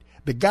hear it.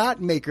 The God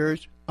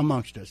makers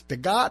amongst us. The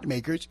God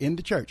makers in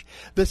the church.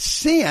 The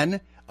sin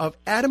of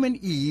Adam and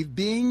Eve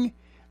being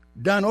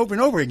done over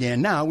and over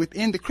again now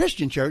within the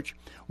Christian church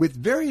with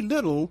very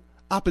little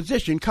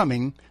opposition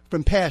coming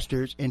from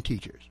pastors and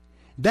teachers.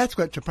 That's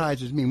what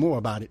surprises me more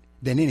about it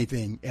than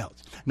anything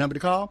else. Number to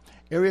call,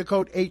 area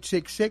code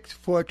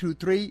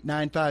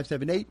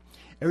 866-423-9578.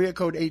 Area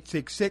code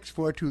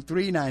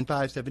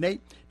 866-423-9578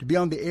 to be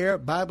on the air,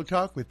 Bible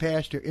Talk with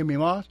Pastor Emery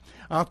Moss.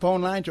 Our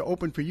phone lines are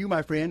open for you,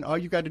 my friend. All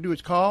you got to do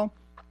is call,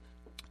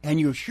 and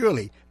you'll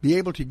surely be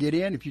able to get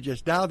in if you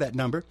just dial that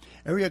number.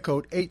 Area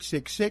code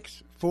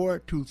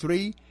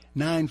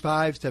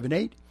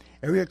 866-423-9578.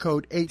 Area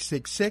code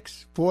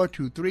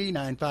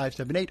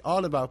 866-423-9578.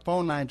 All of our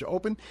phone lines are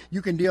open.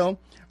 You can deal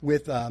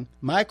with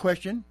my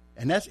question,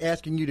 and that's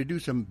asking you to do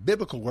some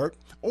biblical work,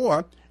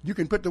 or you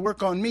can put the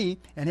work on me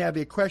and have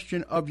a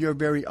question of your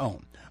very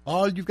own.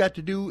 All you've got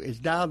to do is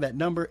dial that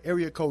number,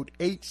 area code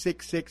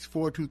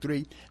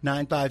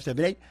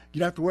 866-423-9578. You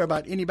don't have to worry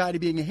about anybody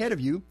being ahead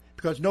of you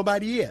because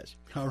nobody is.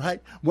 All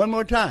right? One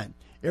more time,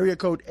 area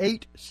code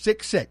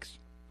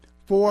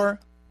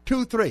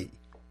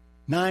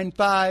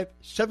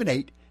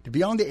 866-423-9578 to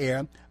be on the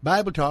air,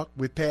 Bible Talk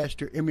with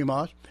Pastor Emery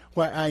Moss,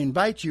 where I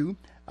invite you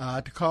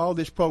to call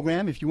this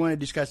program if you want to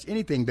discuss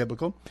anything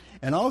biblical,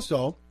 and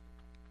also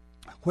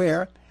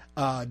where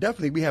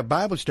definitely we have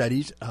Bible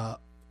studies,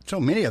 so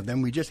many of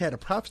them. We just had a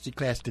prophecy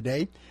class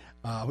today,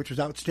 which was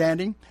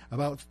outstanding.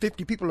 About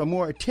 50 people or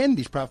more attend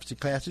these prophecy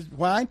classes.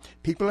 Why?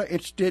 People are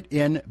interested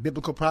in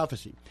biblical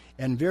prophecy,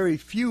 and very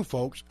few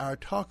folks are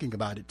talking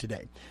about it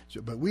today.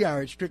 So, but we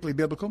are at Strictly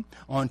Biblical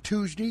on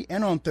Tuesday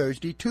and on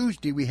Thursday.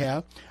 Tuesday we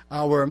have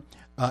our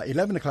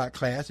 11 o'clock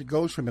class. It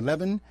goes from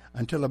 11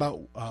 until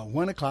about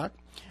 1 o'clock.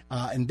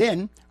 And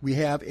then we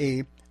have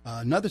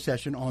another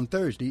session on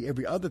Thursday,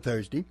 every other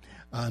Thursday.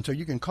 So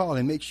you can call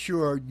and make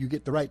sure you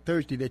get the right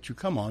Thursday that you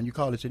come on. You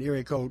call us at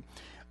area code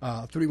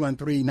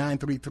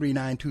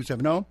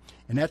 313-933-9270,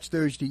 and that's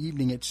Thursday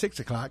evening at 6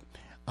 o'clock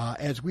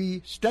as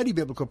we study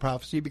biblical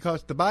prophecy,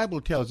 because the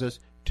Bible tells us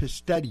to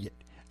study it,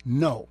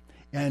 know,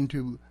 and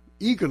to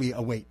eagerly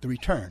await the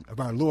return of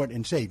our Lord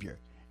and Savior,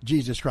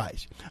 Jesus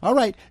Christ. All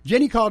right,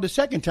 Jenny called a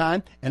second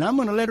time, and I'm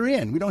going to let her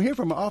in. We don't hear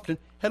from her often.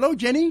 Hello,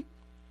 Jenny.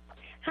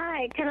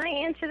 Hi, can I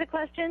answer the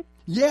question?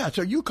 Yeah,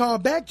 so you call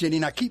back, Jenny.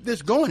 Now keep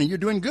this going, and you're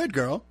doing good,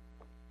 girl.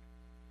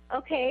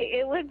 Okay,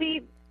 it would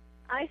be,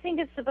 I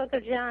think it's the book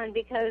of John,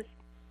 because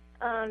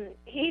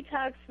he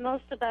talks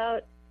most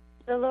about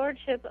the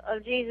lordship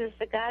of Jesus,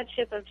 the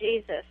godship of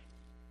Jesus.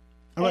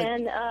 Right.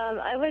 And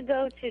I would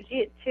go to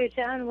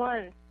John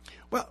 1.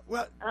 Well,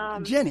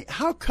 Jenny,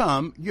 how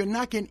come you're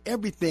knocking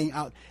everything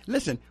out?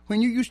 Listen,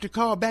 when you used to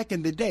call back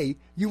in the day,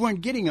 you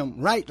weren't getting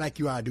them right like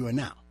you are doing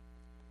now.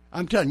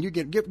 I'm telling you,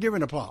 give her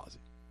an applause.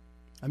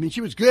 I mean,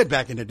 she was good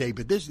back in the day,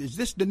 but is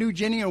this the new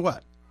Jenny or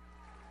what?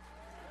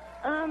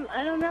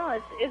 I don't know.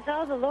 It's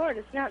all the Lord.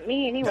 It's not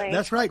me anyway.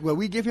 That's right. Well,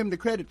 we give him the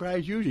credit for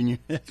his using you.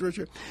 That's for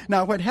sure.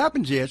 Now, what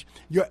happens is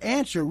your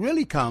answer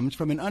really comes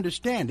from an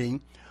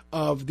understanding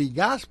of the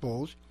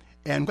Gospels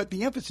and what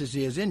the emphasis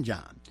is in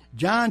John.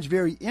 John's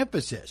very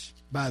emphasis,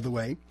 by the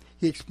way,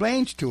 he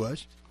explains to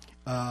us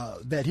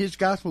that his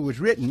Gospel was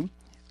written.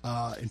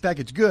 In fact,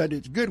 it's good.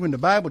 It's good when the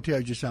Bible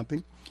tells you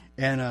something,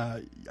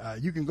 and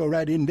you can go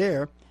right in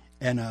there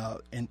and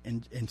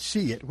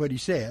see it, what he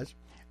says.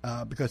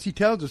 Because he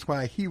tells us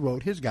why he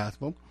wrote his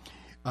gospel,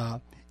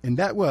 and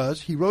that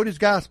was he wrote his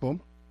gospel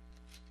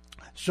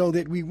so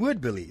that we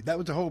would believe. That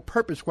was the whole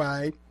purpose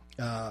why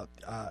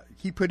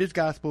he put his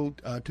gospel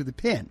to the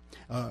pen,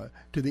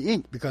 to the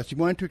ink, because he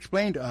wanted to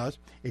explain to us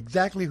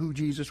exactly who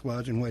Jesus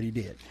was and what he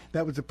did.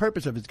 That was the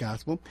purpose of his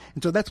gospel,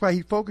 and so that's why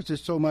he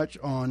focuses so much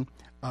on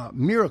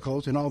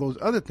miracles and all those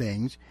other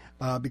things,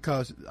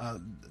 because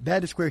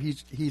that is where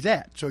he's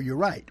at. So you're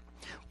right.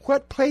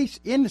 What place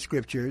in the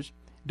Scriptures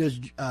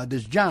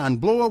does John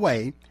blow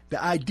away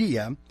the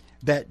idea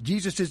that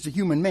Jesus is the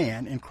human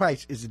man and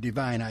Christ is the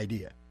divine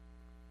idea?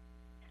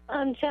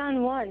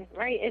 John 1,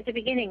 right at the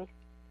beginning.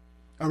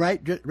 All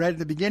right, right at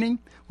the beginning,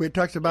 where it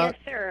talks about,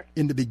 yes, sir.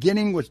 In the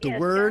beginning was the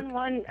Word. John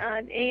 1,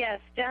 yes,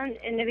 John,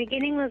 in the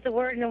beginning was the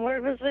Word, and the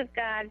Word was with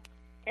God,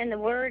 and the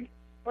Word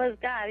was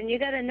God. And you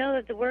got to know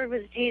that the Word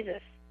was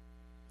Jesus.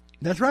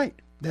 That's right.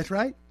 That's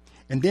right.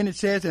 And then it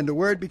says, and the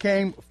Word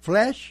became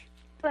flesh.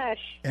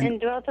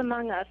 And dwelt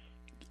among us.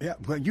 Yeah,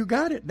 well, you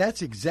got it.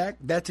 That's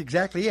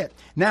exactly it.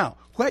 Now,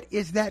 what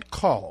is that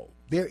called?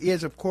 There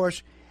is, of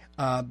course,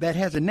 that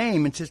has a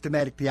name in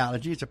systematic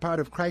theology. It's a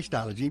part of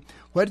Christology.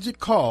 What is it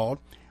called?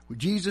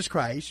 Jesus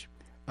Christ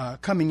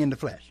coming in the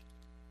flesh.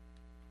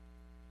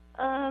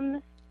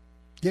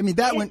 Give me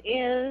that one. It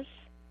is.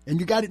 And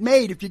you got it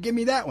made if you give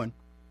me that one.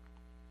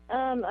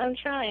 I'm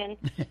trying.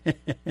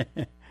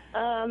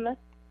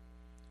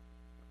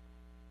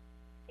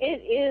 It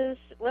is,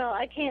 well,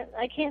 I can't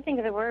think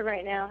of the word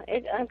right now.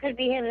 I could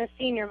be having a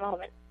senior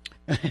moment.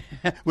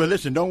 Well,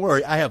 listen, don't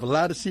worry. I have a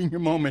lot of senior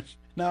moments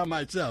now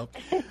myself.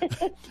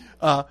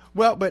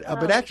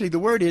 But actually the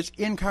word is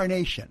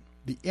incarnation.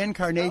 The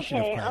incarnation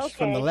of Christ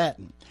from the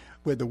Latin,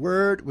 where the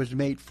Word was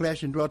made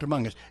flesh and dwelt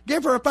among us.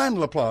 Give her a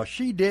final applause.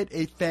 She did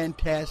a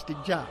fantastic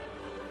job.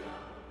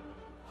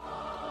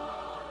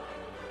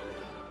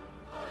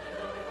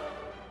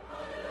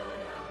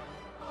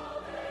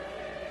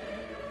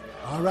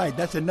 All right,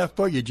 that's enough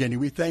for you, Jenny.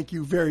 We thank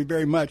you very,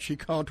 very much. She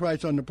called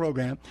twice on the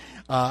program.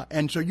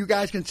 And so you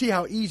guys can see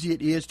how easy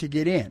it is to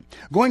get in.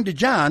 Going to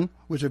John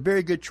was a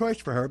very good choice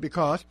for her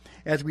because,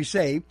 as we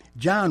say,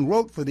 John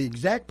wrote for the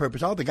exact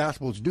purpose. All the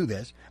Gospels do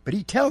this, but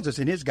he tells us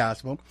in his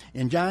Gospel,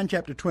 in John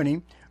chapter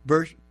 20,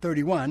 verse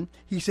 31,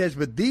 he says,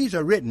 "But these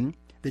are written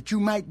that you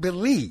might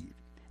believe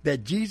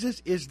that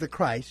Jesus is the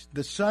Christ,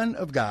 the Son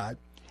of God,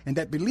 and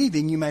that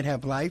believing you might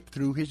have life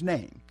through his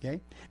name." Okay?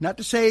 Not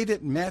to say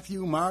that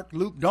Matthew, Mark,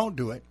 Luke don't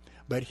do it,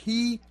 but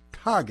he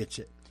targets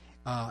it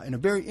in a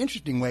very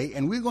interesting way,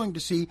 and we're going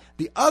to see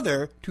the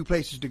other two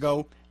places to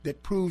go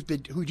that prove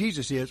that who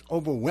Jesus is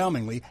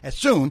overwhelmingly as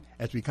soon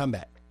as we come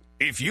back.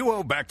 If you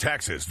owe back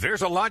taxes,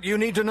 there's a lot you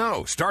need to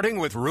know, starting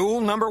with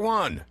rule number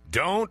 1.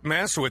 Don't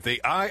mess with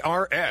the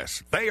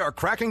IRS. They are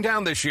cracking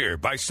down this year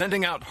by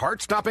sending out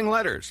heart-stopping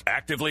letters,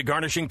 actively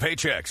garnishing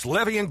paychecks,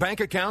 levying bank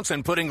accounts,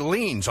 and putting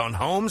liens on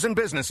homes and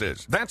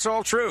businesses. That's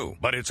all true.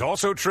 But it's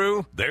also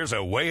true there's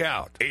a way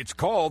out. It's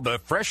called the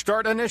Fresh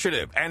Start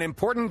Initiative, an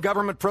important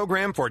government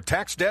program for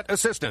tax debt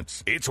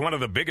assistance. It's one of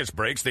the biggest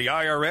breaks the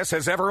IRS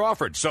has ever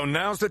offered, so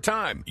now's the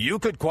time. You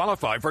could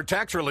qualify for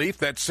tax relief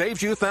that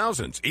saves you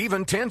thousands,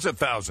 even tens of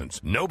thousands.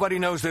 Nobody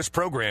knows this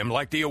program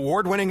like the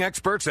award-winning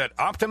experts at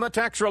Optima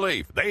Tax Relief.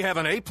 They have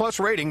an A+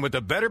 rating with the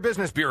Better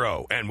Business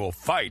Bureau and will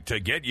fight to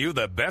get you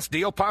the best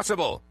deal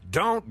possible.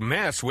 Don't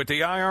mess with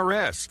the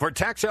IRS. For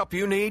tax help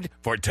you need,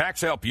 for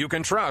tax help you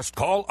can trust,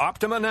 call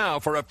Optima now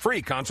for a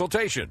free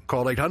consultation.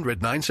 Call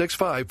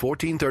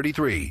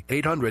 800-965-1433.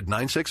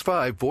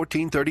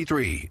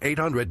 800-965-1433.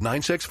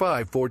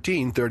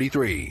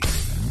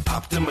 800-965-1433.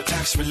 Optima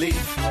Tax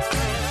Relief.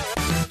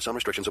 Some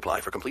restrictions apply.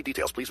 For complete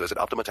details, please visit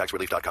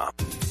OptimaTaxRelief.com.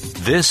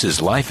 This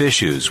is Life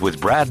Issues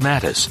with Brad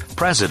Mattis,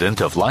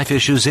 president of Life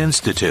Issues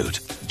Institute.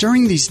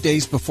 During these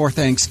days before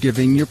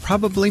Thanksgiving, you're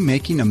probably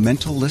making a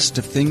mental list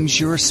of things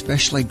you're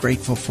especially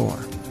grateful for.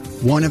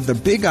 One of the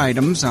big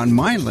items on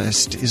my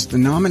list is the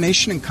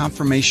nomination and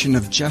confirmation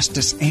of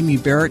Justice Amy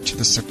Barrett to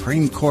the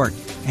Supreme Court,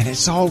 and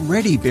it's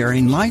already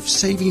bearing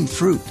life-saving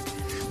fruit.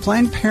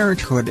 Planned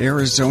Parenthood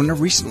Arizona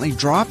recently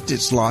dropped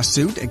its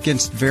lawsuit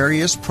against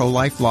various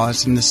pro-life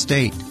laws in the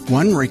state.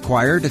 One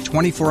required a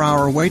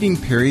 24-hour waiting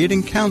period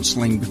and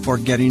counseling before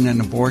getting an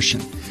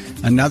abortion.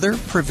 Another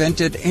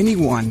prevented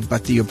anyone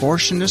but the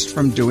abortionist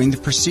from doing the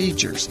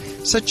procedures,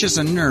 such as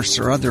a nurse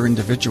or other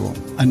individual.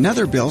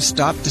 Another bill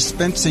stopped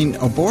dispensing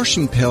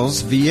abortion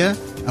pills via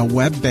a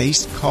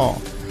web-based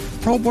call.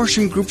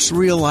 Pro-abortion groups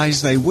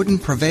realized they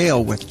wouldn't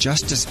prevail with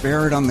Justice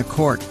Barrett on the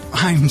court.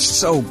 I'm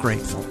so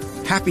grateful.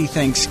 Happy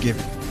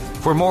Thanksgiving.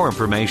 For more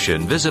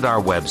information, visit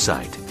our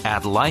website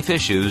at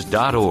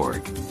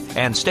lifeissues.org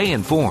and stay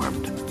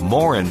informed,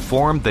 more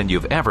informed than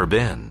you've ever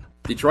been.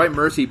 Detroit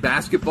Mercy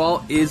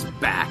basketball is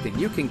back, and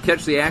you can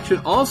catch the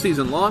action all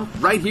season long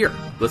right here.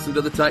 Listen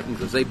to the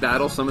Titans as they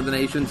battle some of the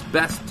nation's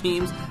best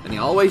teams in the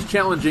always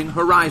challenging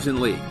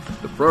Horizon League.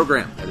 The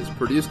program that has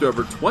produced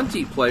over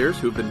 20 players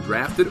who have been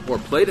drafted or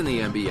played in the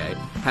NBA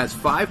has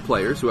 5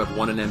 players who have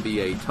won an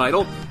NBA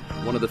title.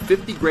 One of the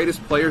 50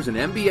 greatest players in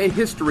NBA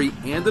history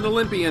and an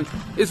Olympian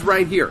is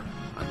right here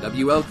on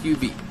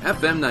WLQV,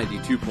 FM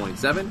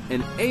 92.7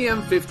 and AM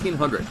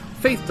 1500.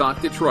 Faith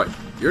Talk Detroit,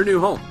 your new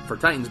home for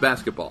Titans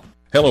basketball.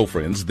 Hello,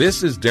 friends.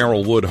 This is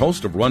Daryl Wood,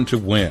 host of Run to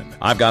Win.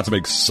 I've got some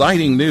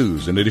exciting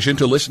news in addition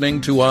to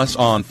listening to us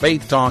on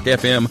Faith Talk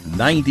FM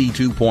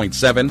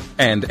 92.7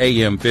 and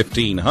AM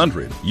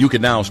 1500. You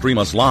can now stream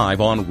us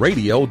live on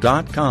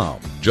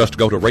radio.com. Just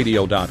go to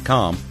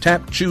radio.com,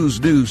 tap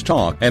Choose News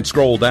Talk, and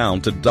scroll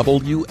down to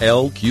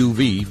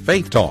WLQV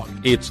Faith Talk.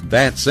 It's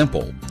that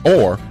simple.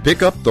 Or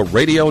pick up the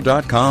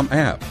radio.com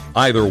app.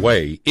 Either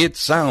way, it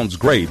sounds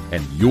great,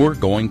 and you're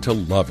going to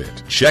love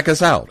it. Check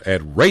us out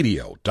at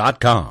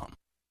radio.com.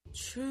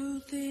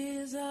 Truth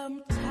is,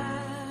 I'm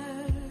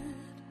tired.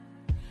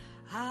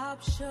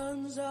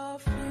 Options are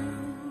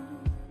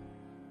few.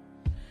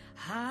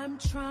 I'm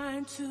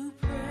trying to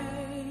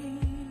pray,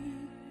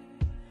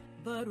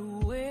 but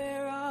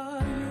where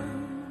are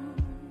you?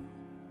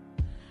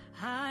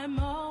 I'm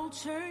all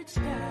churched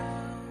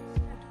out,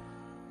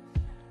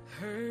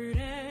 hurt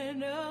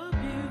and abused.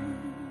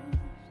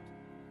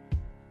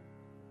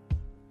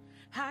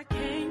 I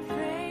can't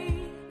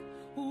fake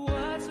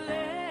what's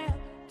left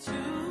to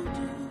do.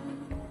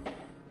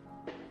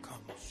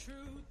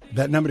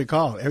 That number to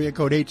call, area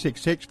code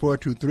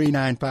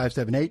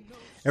 866-423-9578.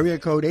 Area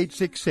code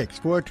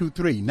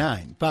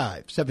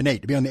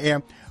 866-423-9578. To be on the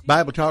air,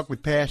 Bible Talk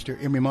with Pastor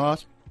Emery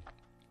Moss.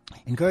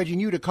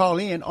 Encouraging you to call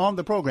in on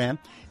the program.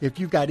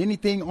 If you've got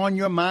anything on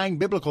your mind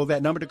biblical,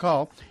 that number to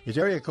call is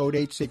area code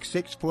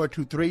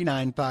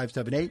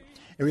 866-423-9578.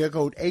 Area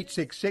code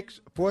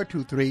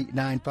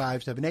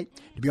 866-423-9578.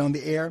 To be on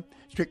the air,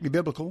 Strictly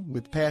Biblical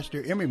with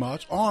Pastor Emery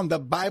Moss on the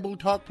Bible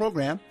Talk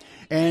program.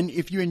 And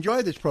if you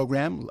enjoy this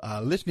program,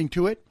 listening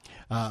to it,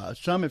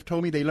 some have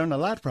told me they learn a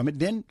lot from it,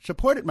 then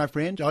support it, my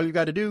friends. All you've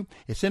got to do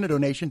is send a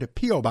donation to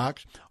P.O.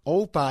 Box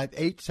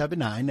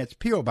 05879. That's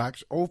P.O.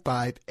 Box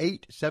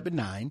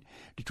 05879,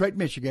 Detroit,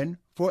 Michigan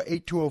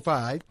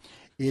 48205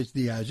 is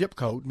the zip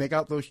code. Make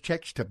out those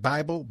checks to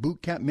Bible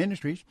Boot Camp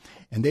Ministries,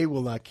 and they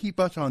will keep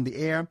us on the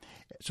air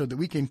so that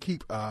we can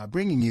keep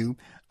bringing you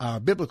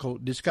our biblical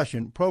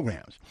discussion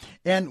programs.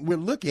 And we're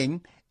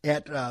looking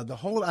at the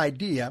whole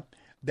idea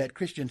that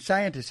Christian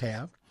Scientists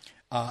have,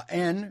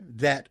 and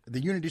that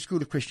the Unity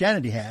School of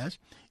Christianity has,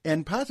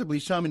 and possibly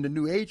some in the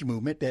New Age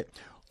movement, that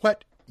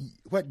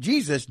what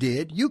Jesus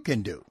did, you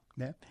can do.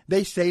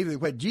 They say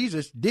that what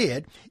Jesus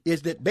did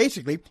is that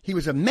basically he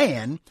was a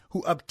man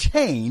who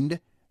obtained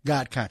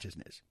God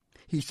consciousness.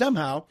 He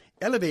somehow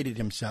elevated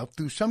himself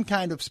through some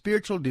kind of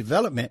spiritual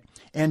development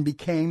and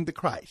became the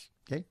Christ.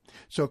 Okay,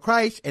 so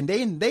Christ, and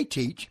they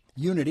teach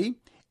Unity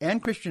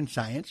and Christian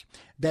Science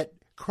that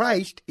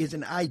Christ is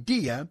an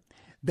idea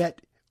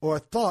that or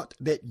thought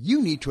that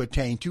you need to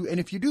attain to, and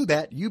if you do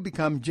that, you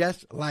become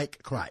just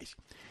like Christ.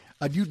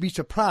 You'd be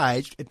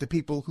surprised at the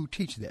people who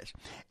teach this.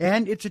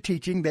 And it's a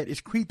teaching that is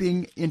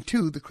creeping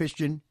into the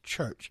Christian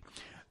church.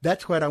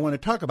 That's what I want to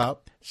talk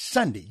about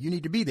Sunday. You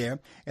need to be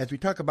there as we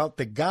talk about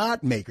the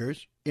God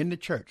makers in the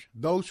church,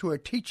 those who are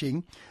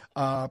teaching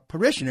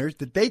parishioners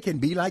that they can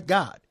be like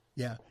God.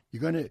 Yeah,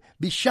 you're going to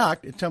be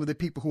shocked at some of the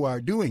people who are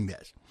doing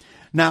this.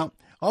 Now,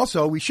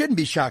 also, we shouldn't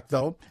be shocked,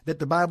 though, that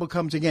the Bible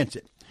comes against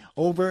it.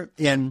 Over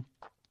in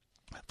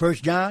 1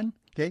 John,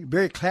 okay,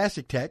 very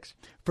classic text,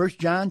 1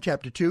 John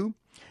chapter 2,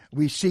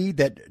 we see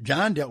that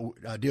John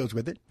deals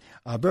with it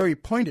very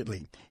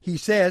pointedly. He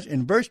says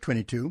in verse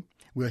 22,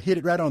 we'll hit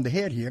it right on the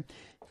head here,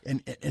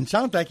 and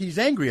sounds like he's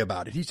angry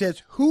about it. He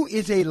says, "Who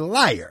is a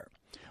liar,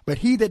 but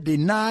he that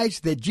denies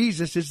that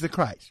Jesus is the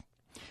Christ?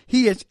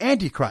 He is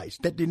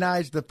Antichrist, that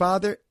denies the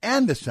Father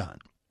and the Son.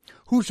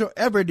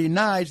 Whosoever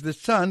denies the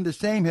Son, the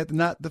same hath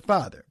not the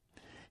Father.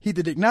 He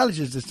that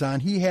acknowledges the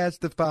Son, he has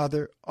the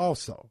Father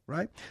also,"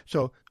 right?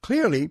 So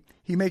clearly,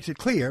 he makes it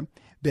clear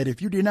that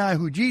if you deny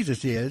who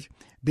Jesus is,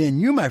 then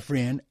you, my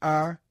friend,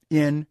 are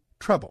in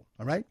trouble,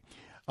 all right?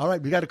 All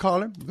right, we got a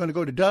caller. We're going to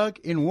go to Doug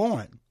in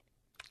Warren.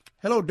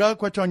 Hello,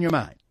 Doug. What's on your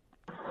mind?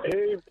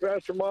 Hey,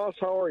 Pastor Moss.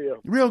 How are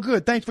you? Real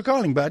good. Thanks for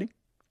calling, buddy.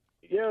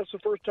 Yeah, it's the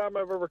first time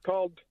I've ever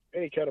called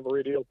any kind of a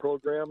radio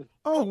program.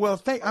 Oh,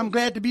 well, I'm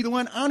glad to be the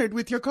one honored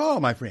with your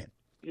call, my friend.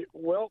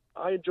 Well,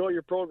 I enjoy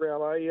your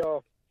program.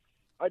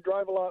 I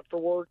drive a lot for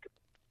work,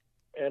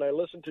 and I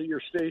listen to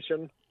your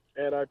station,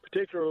 and I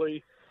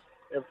particularly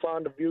am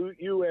fond of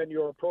you and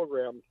your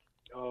program.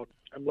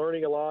 I'm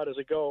learning a lot as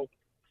I go.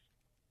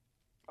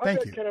 I've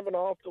got kind of an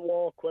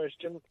off-the-wall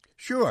question.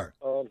 Sure.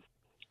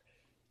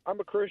 I'm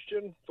a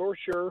Christian, for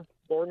sure,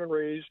 born and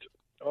raised.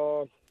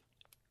 Now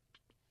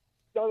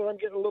that I'm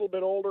getting a little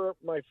bit older,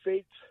 my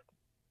faith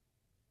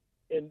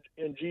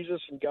in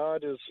Jesus and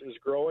God is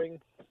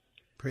growing.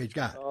 Praise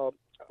God.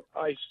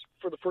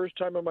 For the first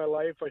time in my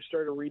life, I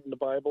started reading the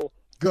Bible.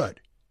 Good.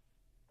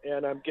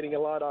 And I'm getting a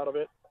lot out of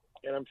it,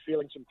 and I'm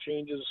feeling some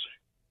changes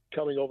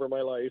coming over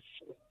my life.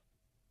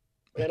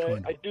 And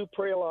I do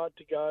pray a lot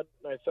to God,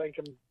 and I thank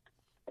Him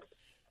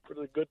for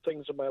the good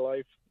things in my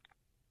life.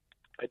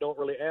 I don't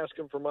really ask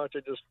Him for much. I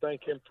just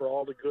thank Him for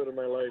all the good in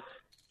my life.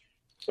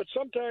 But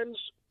sometimes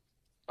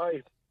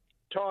I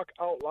talk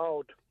out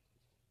loud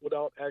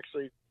without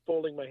actually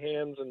folding my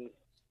hands and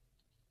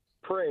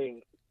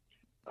praying.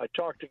 I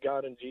talk to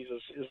God and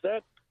Jesus. Is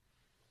that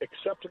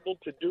acceptable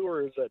to do,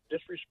 or is that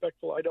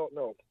disrespectful? I don't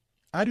know.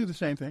 I do the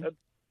same thing.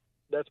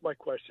 That's my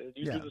question.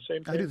 Do you do the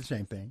same thing? I do the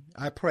same thing.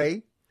 I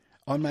pray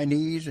on my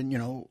knees and,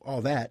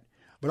 all that.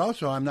 But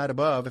also I'm not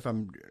above if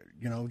I'm,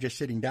 just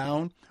sitting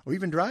down or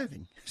even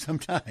driving.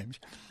 Sometimes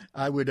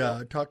I would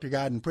talk to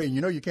God and pray.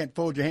 You can't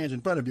fold your hands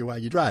in front of you while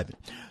you're driving.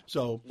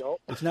 So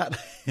it's not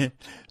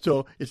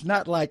it's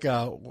not like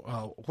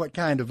what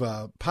kind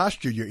of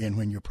posture you're in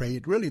when you pray.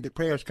 The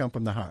prayers come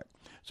from the heart.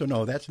 So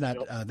no, that's not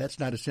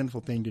a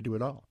sinful thing to do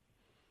at all.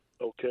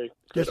 Okay.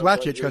 Just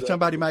watch it, because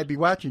somebody might be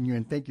watching you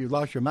and think you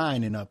lost your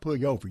mind and pull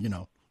you over,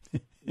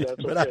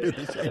 That's but okay. I do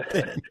the same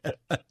thing.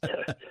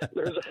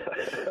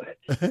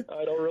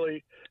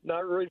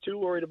 Not really too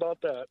worried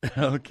about that.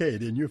 Okay,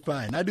 then you're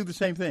fine. I do the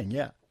same thing,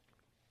 yeah.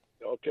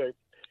 Okay.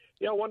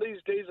 Yeah, one of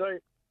these days I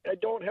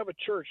don't have a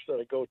church that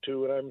I go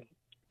to, and I'm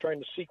trying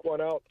to seek one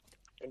out.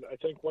 And I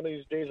think one of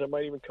these days I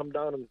might even come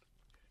down and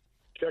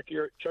check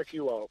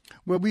you out.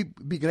 Well, we'd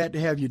be glad to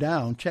have you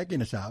down,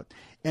 checking us out.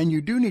 And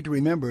you do need to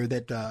remember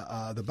that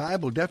the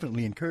Bible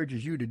definitely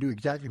encourages you to do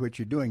exactly what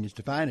you're doing, is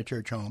to find a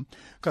church home,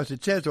 because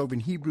it says over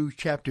in Hebrews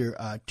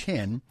chapter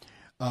 10,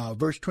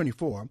 verse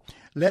 24,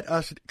 let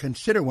us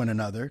consider one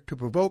another to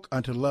provoke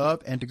unto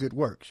love and to good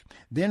works.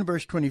 Then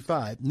verse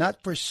 25,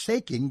 not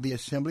forsaking the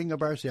assembling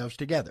of ourselves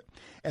together,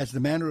 as the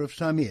manner of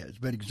some is,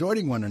 but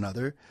exhorting one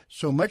another,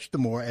 so much the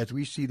more as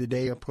we see the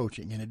day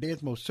approaching. And the day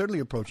is most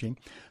certainly approaching,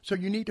 so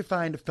you need to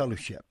find a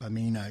fellowship. I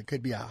mean, it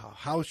could be a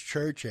house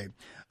church, a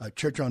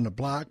church on the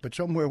block, but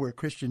somewhere where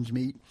Christians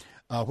meet,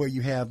 where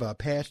you have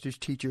pastors,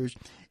 teachers,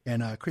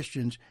 and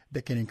Christians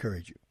that can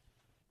encourage you.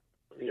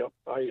 Yep,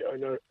 I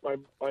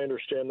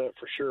understand that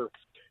for sure.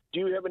 Do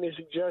you have any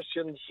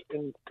suggestions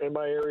in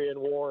my area in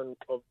Warren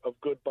of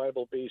good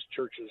Bible-based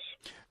churches?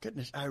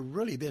 Goodness,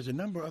 there's a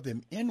number of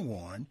them in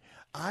Warren.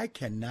 I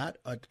cannot,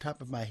 at the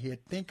top of my head,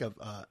 think of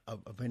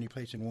any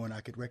place in Warren I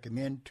could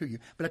recommend to you.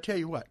 But I tell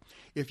you what,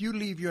 if you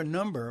leave your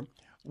number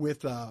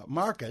with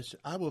Marcus,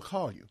 I will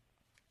call you,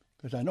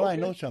 because I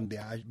know some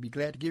there. I'd be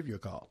glad to give you a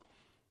call.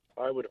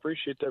 I would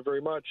appreciate that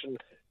very much, and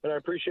I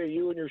appreciate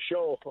you and your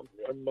show.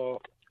 I'm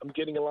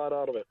getting a lot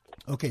out of it.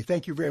 Okay,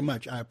 thank you very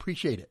much. I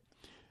appreciate it.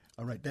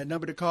 All right, that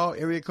number to call,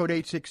 area code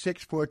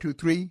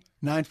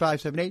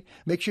 866-423-9578.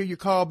 Make sure you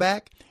call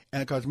back,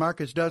 because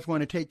Marcus does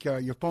want to take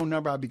your phone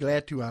number. I'll be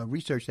glad to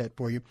research that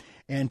for you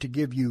and to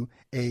give you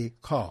a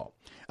call.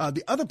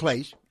 The other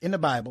place in the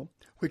Bible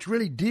which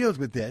really deals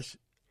with this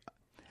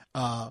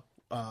and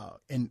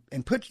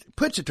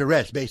puts it to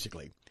rest,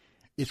 basically,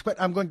 is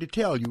what I'm going to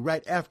tell you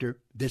right after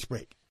this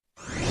break.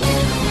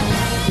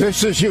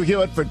 This is Hugh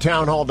Hewitt for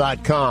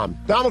townhall.com.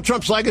 Donald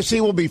Trump's legacy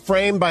will be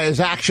framed by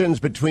his actions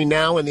between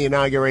now and the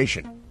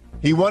inauguration.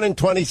 He won in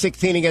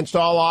 2016 against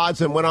all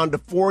odds and went on to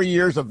 4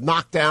 years of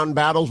knockdown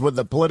battles with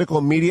the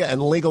political media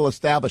and legal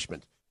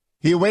establishment.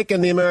 He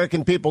awakened the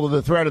American people to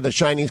the threat of the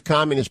Chinese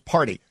Communist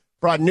Party,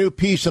 brought new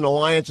peace and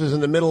alliances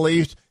in the Middle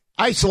East,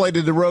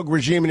 isolated the rogue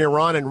regime in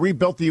Iran, and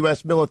rebuilt the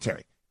U.S.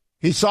 military.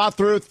 He saw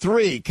through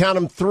three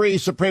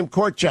Supreme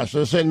Court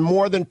justices and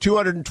more than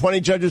 220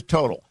 judges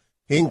total.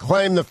 He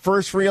claimed the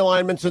first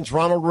realignment since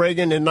Ronald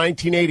Reagan in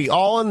 1980,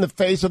 all in the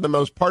face of the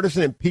most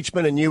partisan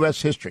impeachment in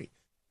U.S. history.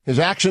 His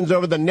actions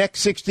over the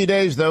next 60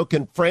 days, though,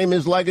 can frame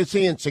his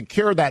legacy and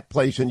secure that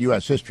place in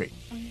U.S. history.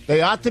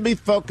 They ought to be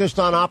focused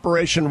on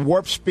Operation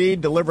Warp Speed,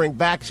 delivering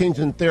vaccines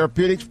and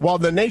therapeutics, while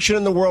the nation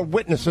and the world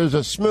witnesses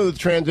a smooth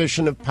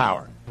transition of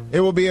power. It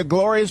will be a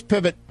glorious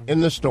pivot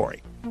in the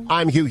story.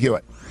 I'm Hugh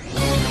Hewitt.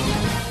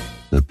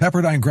 The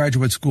Pepperdine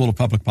Graduate School of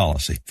Public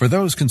Policy, for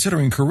those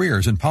considering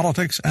careers in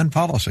politics and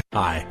policy.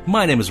 Hi,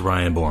 my name is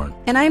Ryan Bourne.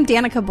 And I'm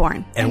Danica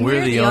Bourne. And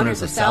we're the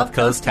owners of South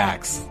Coast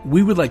Tax.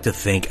 We would like to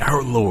thank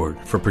our Lord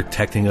for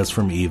protecting us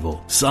from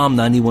evil. Psalm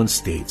 91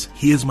 states,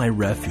 He is my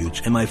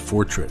refuge and my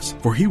fortress,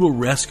 for He will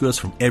rescue us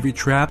from every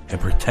trap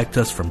and protect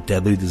us from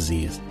deadly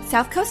disease.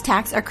 South Coast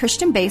Tax are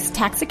Christian-based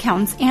tax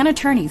accountants and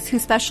attorneys who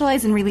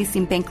specialize in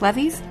releasing bank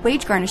levies,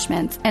 wage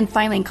garnishments, and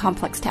filing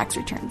complex tax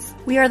returns.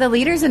 We are the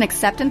leaders in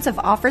acceptance of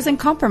offers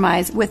and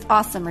compromise with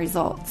awesome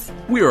results.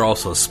 We are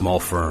also a small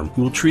firm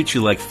who will treat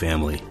you like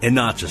family and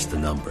not just a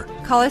number.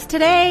 Call us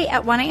today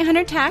at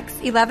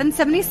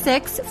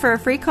 1-800-TAX-1176 for a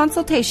free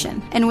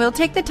consultation, and we'll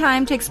take the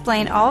time to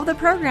explain all of the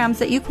programs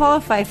that you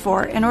qualify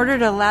for in order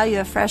to allow you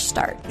a fresh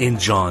start. In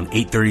John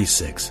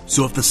 8:36,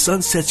 so if the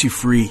Son sets you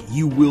free,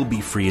 you will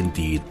be free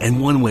indeed.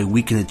 And one way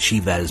we can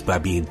achieve that is by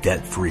being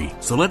debt-free.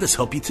 So let us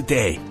help you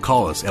today.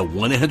 Call us at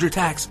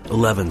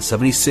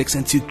 1-800-TAX-1176,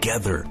 and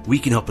together we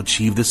can help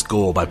achieve this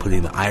goal by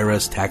putting the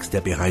IRS tax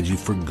debt behind you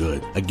for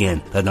good.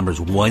 Again, that number is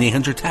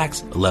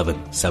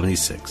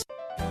 1-800-TAX-1176.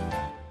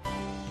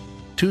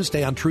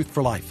 Tuesday on Truth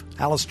for Life,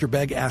 Alistair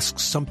Begg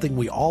asks something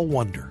we all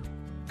wonder.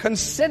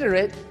 Consider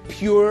it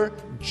pure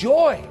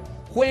joy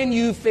when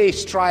you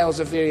face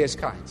trials of various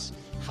kinds.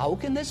 How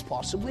can this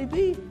possibly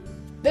be?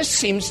 This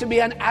seems to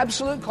be an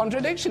absolute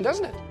contradiction,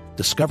 doesn't it?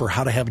 Discover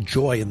how to have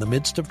joy in the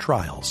midst of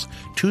trials.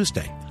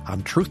 Tuesday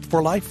on Truth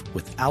for Life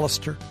with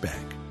Alistair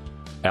Begg.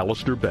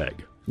 Alistair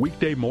Begg,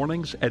 weekday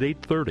mornings at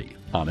 8:30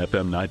 on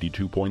FM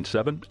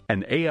 92.7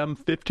 and AM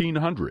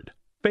 1500.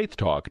 Faith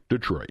Talk,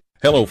 Detroit.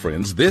 Hello,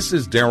 friends. This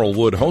is Darrell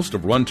Wood, host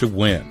of Run to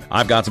Win.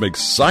 I've got some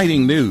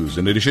exciting news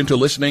in addition to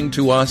listening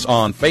to us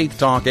on Faith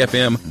Talk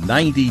FM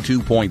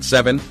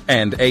 92.7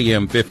 and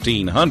AM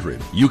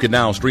 1500. You can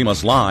now stream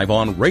us live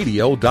on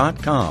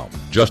radio.com.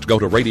 Just go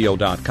to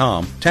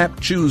radio.com,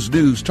 tap Choose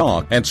News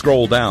Talk, and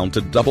scroll down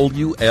to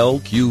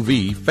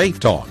WLQV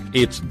Faith Talk.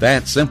 It's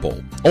that simple.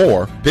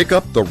 Or pick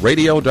up the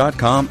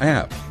radio.com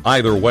app.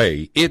 Either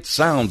way, it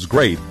sounds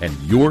great, and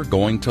you're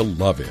going to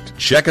love it.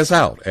 Check us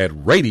out at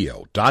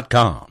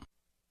radio.com.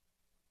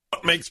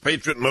 What makes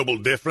Patriot Mobile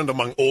different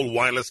among all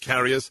wireless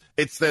carriers?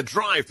 It's their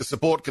drive to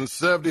support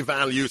conservative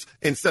values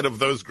instead of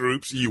those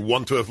groups you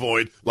want to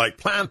avoid, like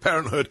Planned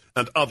Parenthood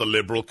and other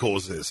liberal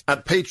causes.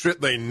 At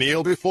Patriot, they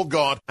kneel before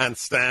God and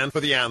stand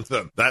for the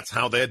anthem. That's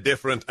how they're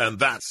different, and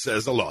that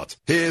says a lot.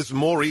 Here's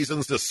more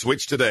reasons to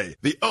switch today.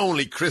 The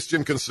only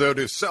Christian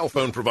conservative cell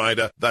phone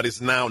provider that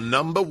is now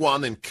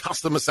 #1 in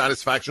customer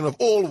satisfaction of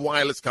all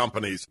wireless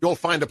companies. You'll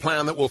find a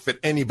plan that will fit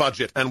any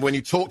budget, and when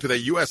you talk to their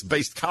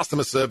U.S.-based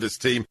customer service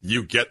team,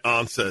 you get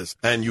answers,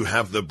 and you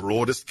have the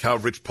broadest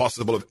coverage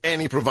possible of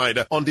any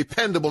provider on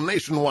dependable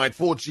nationwide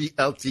 4G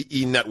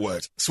LTE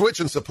networks. Switch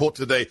and support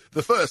today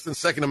the First and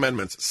Second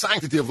Amendments,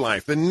 sanctity of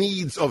life, the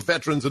needs of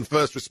veterans and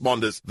first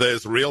responders.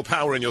 There's real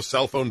power in your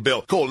cell phone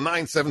bill. Call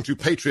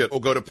 972-PATRIOT or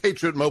go to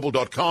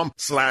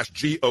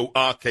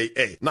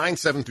patriotmobile.com/GORKA.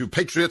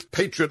 972-PATRIOT,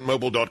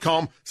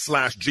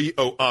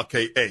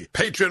 patriotmobile.com/GORKA.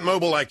 Patriot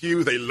Mobile, like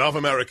you, they love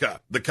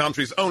America, the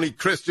country's only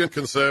Christian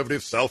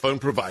conservative cell phone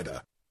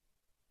provider.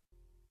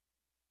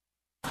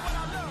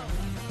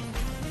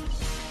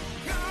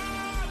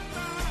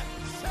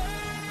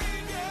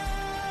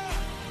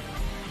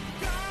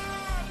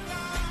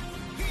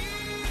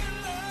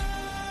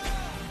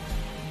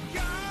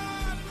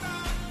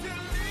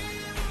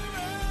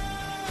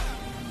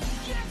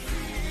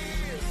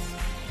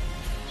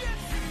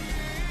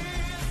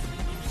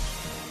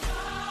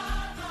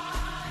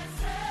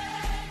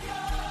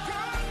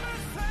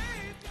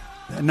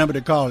 Number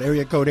to call,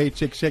 area code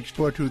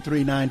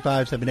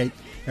 866-423-9578.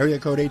 Area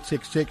code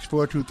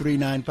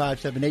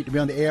 866-423-9578 to be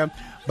on the air.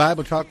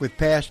 Bible Talk with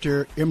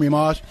Pastor Emery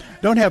Moss.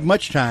 Don't have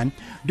much time.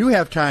 Do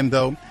have time,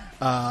 though,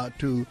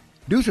 to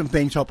do some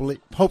things,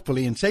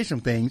 hopefully, and say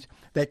some things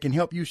that can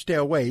help you stay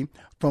away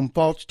from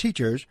false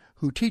teachers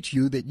who teach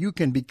you that you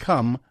can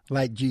become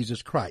like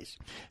Jesus Christ.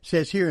 It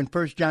says here in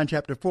 1 John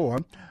chapter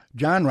 4,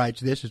 John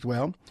writes this as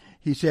well.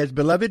 He says,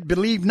 "Beloved,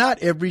 believe not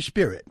every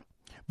spirit,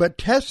 but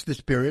test the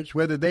spirits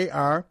whether they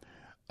are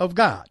of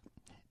God."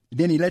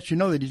 Then he lets you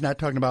know that he's not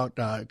talking about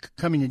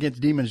coming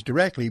against demons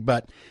directly,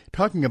 but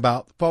talking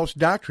about false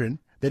doctrine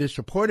that is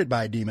supported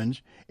by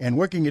demons and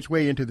working its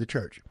way into the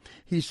church.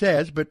 He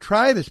says, "But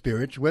try the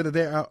spirits whether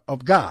they are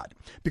of God,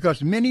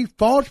 because many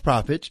false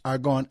prophets are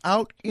gone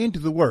out into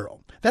the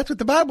world." That's what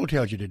the Bible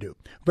tells you to do.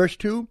 Verse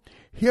 2,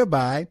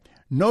 "Hereby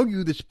know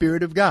you the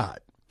Spirit of God.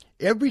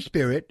 Every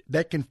spirit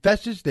that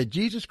confesses that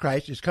Jesus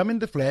Christ is come in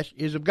the flesh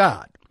is of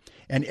God.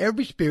 And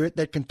every spirit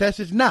that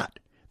confesses not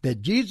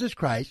that Jesus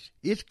Christ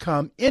is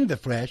come in the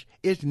flesh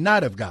is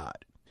not of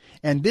God.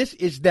 And this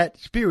is that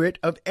spirit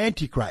of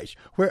Antichrist,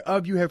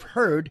 whereof you have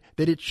heard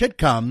that it should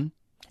come,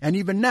 and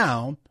even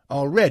now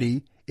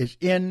already is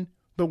in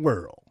the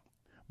world.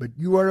 But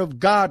you are of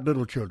God,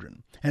 little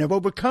children, and have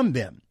overcome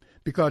them,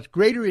 because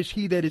greater is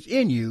he that is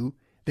in you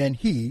than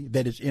he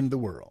that is in the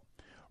world."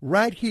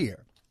 Right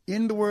here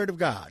in the Word of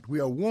God, we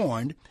are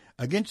warned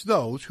against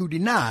those who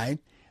deny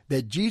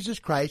that Jesus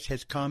Christ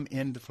has come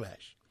in the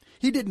flesh.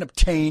 He didn't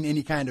obtain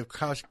any kind of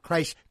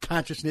Christ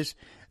consciousness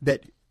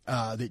that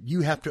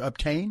you have to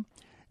obtain.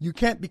 You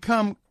can't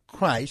become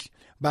Christ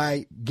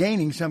by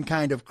gaining some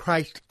kind of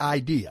Christ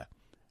idea.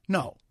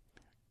 No,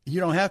 you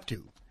don't have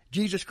to.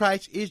 Jesus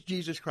Christ is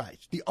Jesus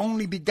Christ, the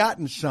only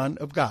begotten Son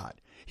of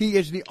God. He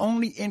is the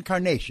only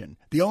incarnation,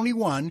 the only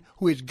one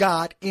who is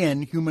God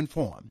in human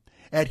form.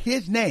 At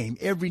his name,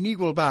 every knee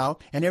will bow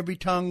and every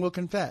tongue will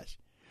confess.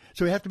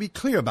 So we have to be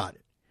clear about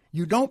it.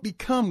 You don't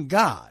become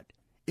God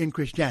in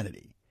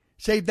Christianity.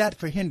 Save that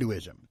for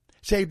Hinduism.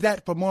 Save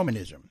that for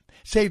Mormonism.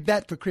 Save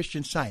that for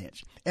Christian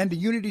Science and the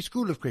Unity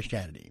School of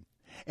Christianity.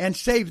 and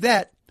save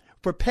that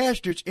for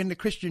pastors in the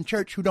Christian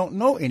church who don't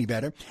know any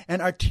better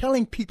and are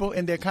telling people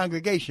in their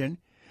congregation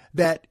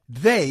that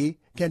they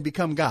can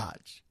become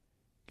gods,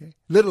 okay?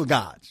 Little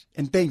gods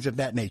and things of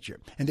that nature.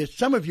 And there's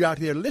some of you out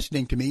there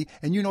listening to me,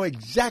 and you know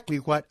exactly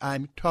what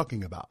I'm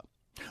talking about.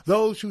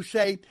 Those who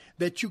say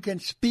that you can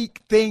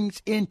speak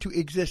things into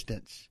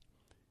existence.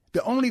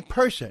 The only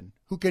person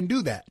who can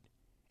do that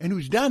and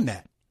who's done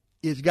that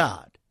is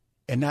God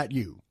and not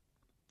you.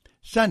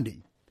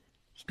 Sunday,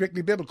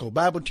 Strictly Biblical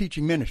Bible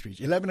Teaching Ministries,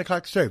 11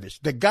 o'clock service.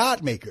 The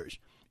God Makers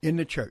in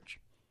the church.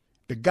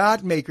 The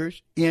God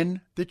Makers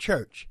in the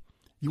church.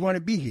 You want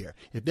to be here.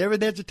 If ever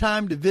there's a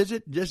time to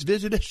visit, just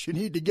visit us. You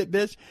need to get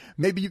this.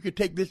 Maybe you could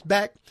take this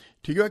back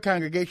to your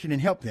congregation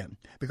and help them,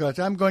 because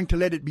I'm going to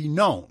let it be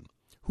known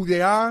who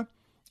they are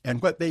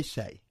and what they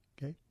say.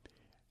 Okay?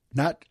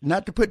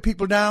 Not to put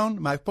people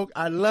down. My folk,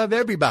 I love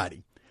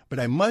everybody,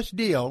 but I must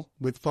deal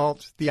with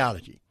false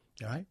theology.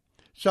 All right?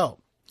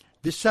 So,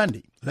 this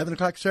Sunday, 11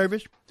 o'clock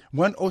service,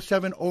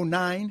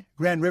 10709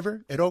 Grand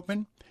River at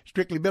Oakman,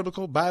 Strictly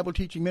Biblical Bible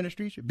Teaching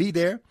Ministries. Be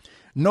there.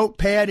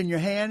 Notepad in your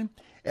hand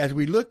as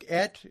we look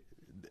at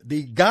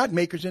the God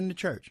Makers in the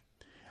church.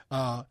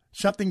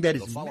 Something that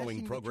is... The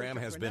following program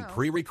has been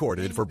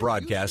pre-recorded for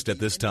broadcast at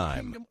this time.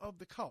 The kingdom of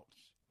the cults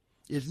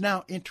is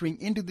now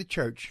entering into the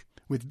church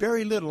with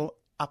very little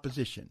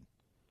opposition.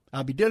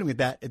 I'll be dealing with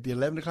that at the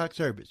 11 o'clock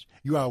service.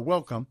 You are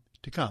welcome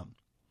to come.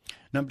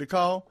 Number to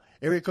call,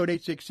 area code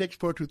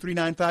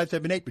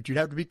 866-423-9578, but you'd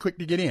have to be quick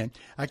to get in.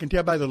 I can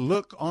tell by the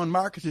look on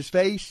Marcus's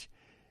face.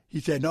 He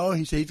said no.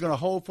 He said he's going to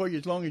hold for you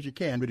as long as you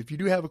can. But if you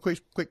do have a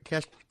quick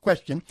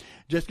question,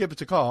 just give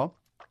us a call.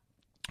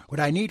 What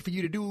I need for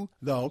you to do,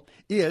 though,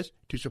 is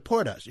to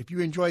support us. If you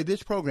enjoy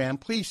this program,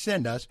 please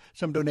send us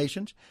some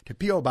donations to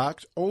P.O.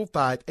 Box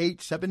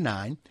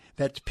 05879.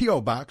 That's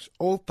P.O. Box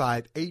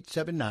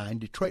 05879,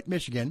 Detroit,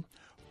 Michigan,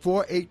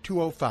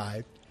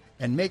 48205.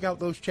 And make out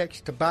those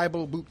checks to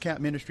Bible Boot Camp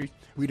Ministries.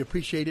 We'd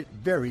appreciate it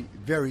very,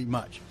 very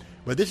much.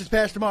 Well, this is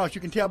Pastor Moss.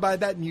 You can tell by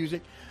that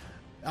music.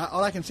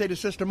 All I can say to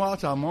Sister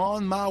Moss, I'm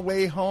on my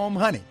way home,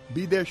 honey.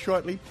 Be there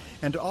shortly.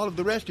 And to all of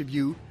the rest of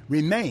you,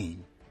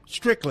 remain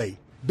strictly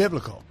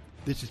biblical.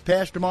 This is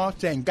Pastor Moss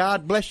saying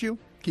God bless you.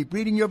 Keep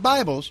reading your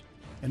Bibles,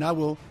 and I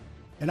will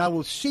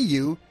see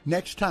you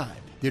next time.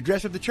 The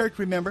address of the church,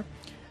 remember,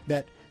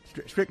 that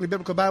Strictly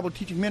Biblical Bible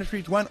Teaching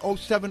Ministries,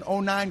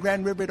 10709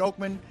 Grand River at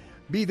Oakman.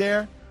 Be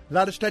there. A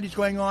lot of studies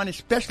going on,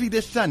 especially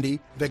this Sunday,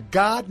 the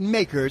God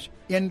Makers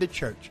in the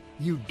church.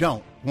 You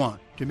don't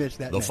want to miss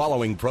that. The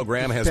following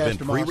program has been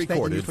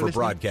pre-recorded for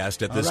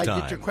broadcast at this time. All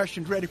right, get your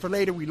questions ready for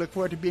later. We look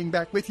forward to being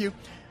back with you.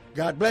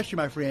 God bless you,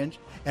 my friends,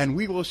 and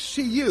we will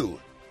see you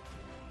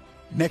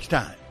next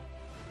time.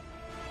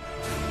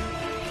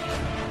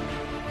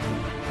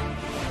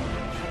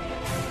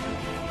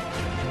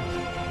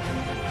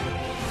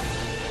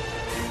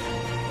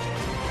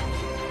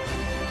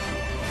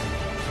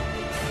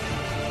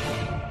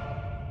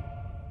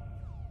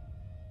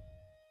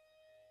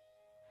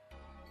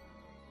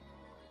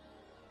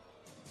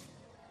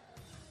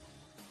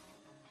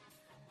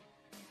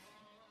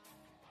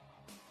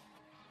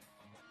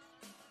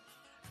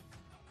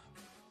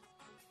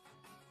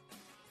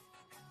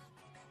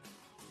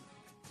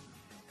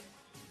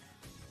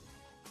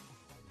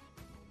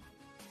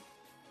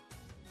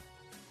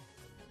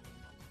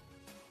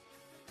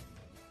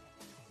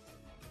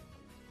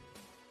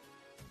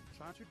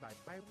 Sponsored by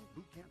Bible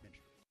Boot Camp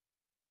Ministry.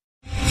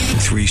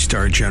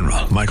 3-star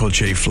General Michael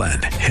J.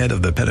 Flynn, head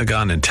of the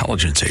Pentagon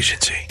Intelligence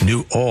Agency,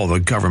 knew all the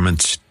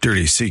government's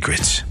dirty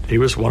secrets. He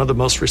was one of the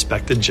most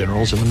respected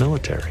generals in the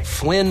military.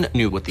 Flynn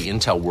knew what the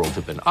intel world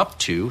had been up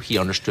to. He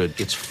understood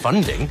its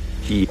funding.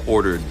 He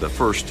ordered the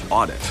first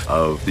audit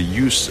of the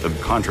use of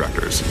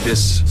contractors.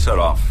 This set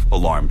off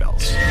alarm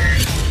bells.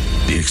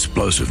 The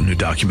explosive new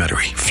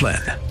documentary,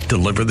 Flynn,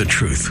 Deliver the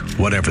Truth,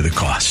 Whatever the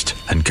Cost,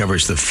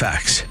 uncovers the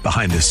facts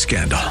behind this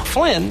scandal.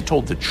 Flynn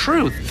told the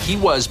truth. He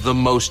was the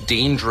most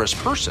dangerous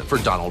person for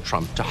Donald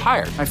Trump to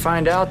hire. I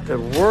find out the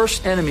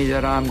worst enemy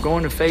that I'm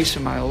going to face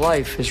in my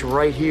life is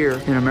right here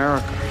in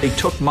America. They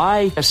took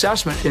my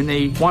assessment and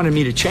they wanted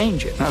me to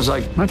change it. And I was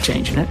like, I'm not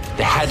changing it.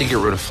 They had to get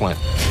rid of Flynn.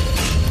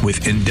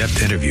 With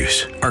in-depth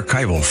interviews,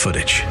 archival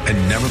footage,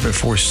 and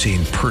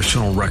never-before-seen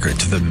personal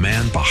records of the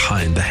man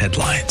behind the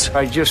headlines.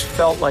 I just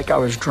felt like I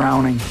was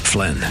drowning.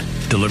 Flynn,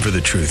 Deliver the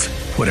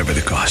Truth, Whatever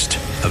the Cost.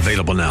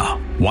 Available now.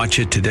 Watch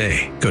it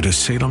today. Go to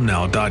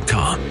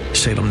salemnow.com.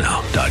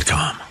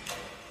 salemnow.com.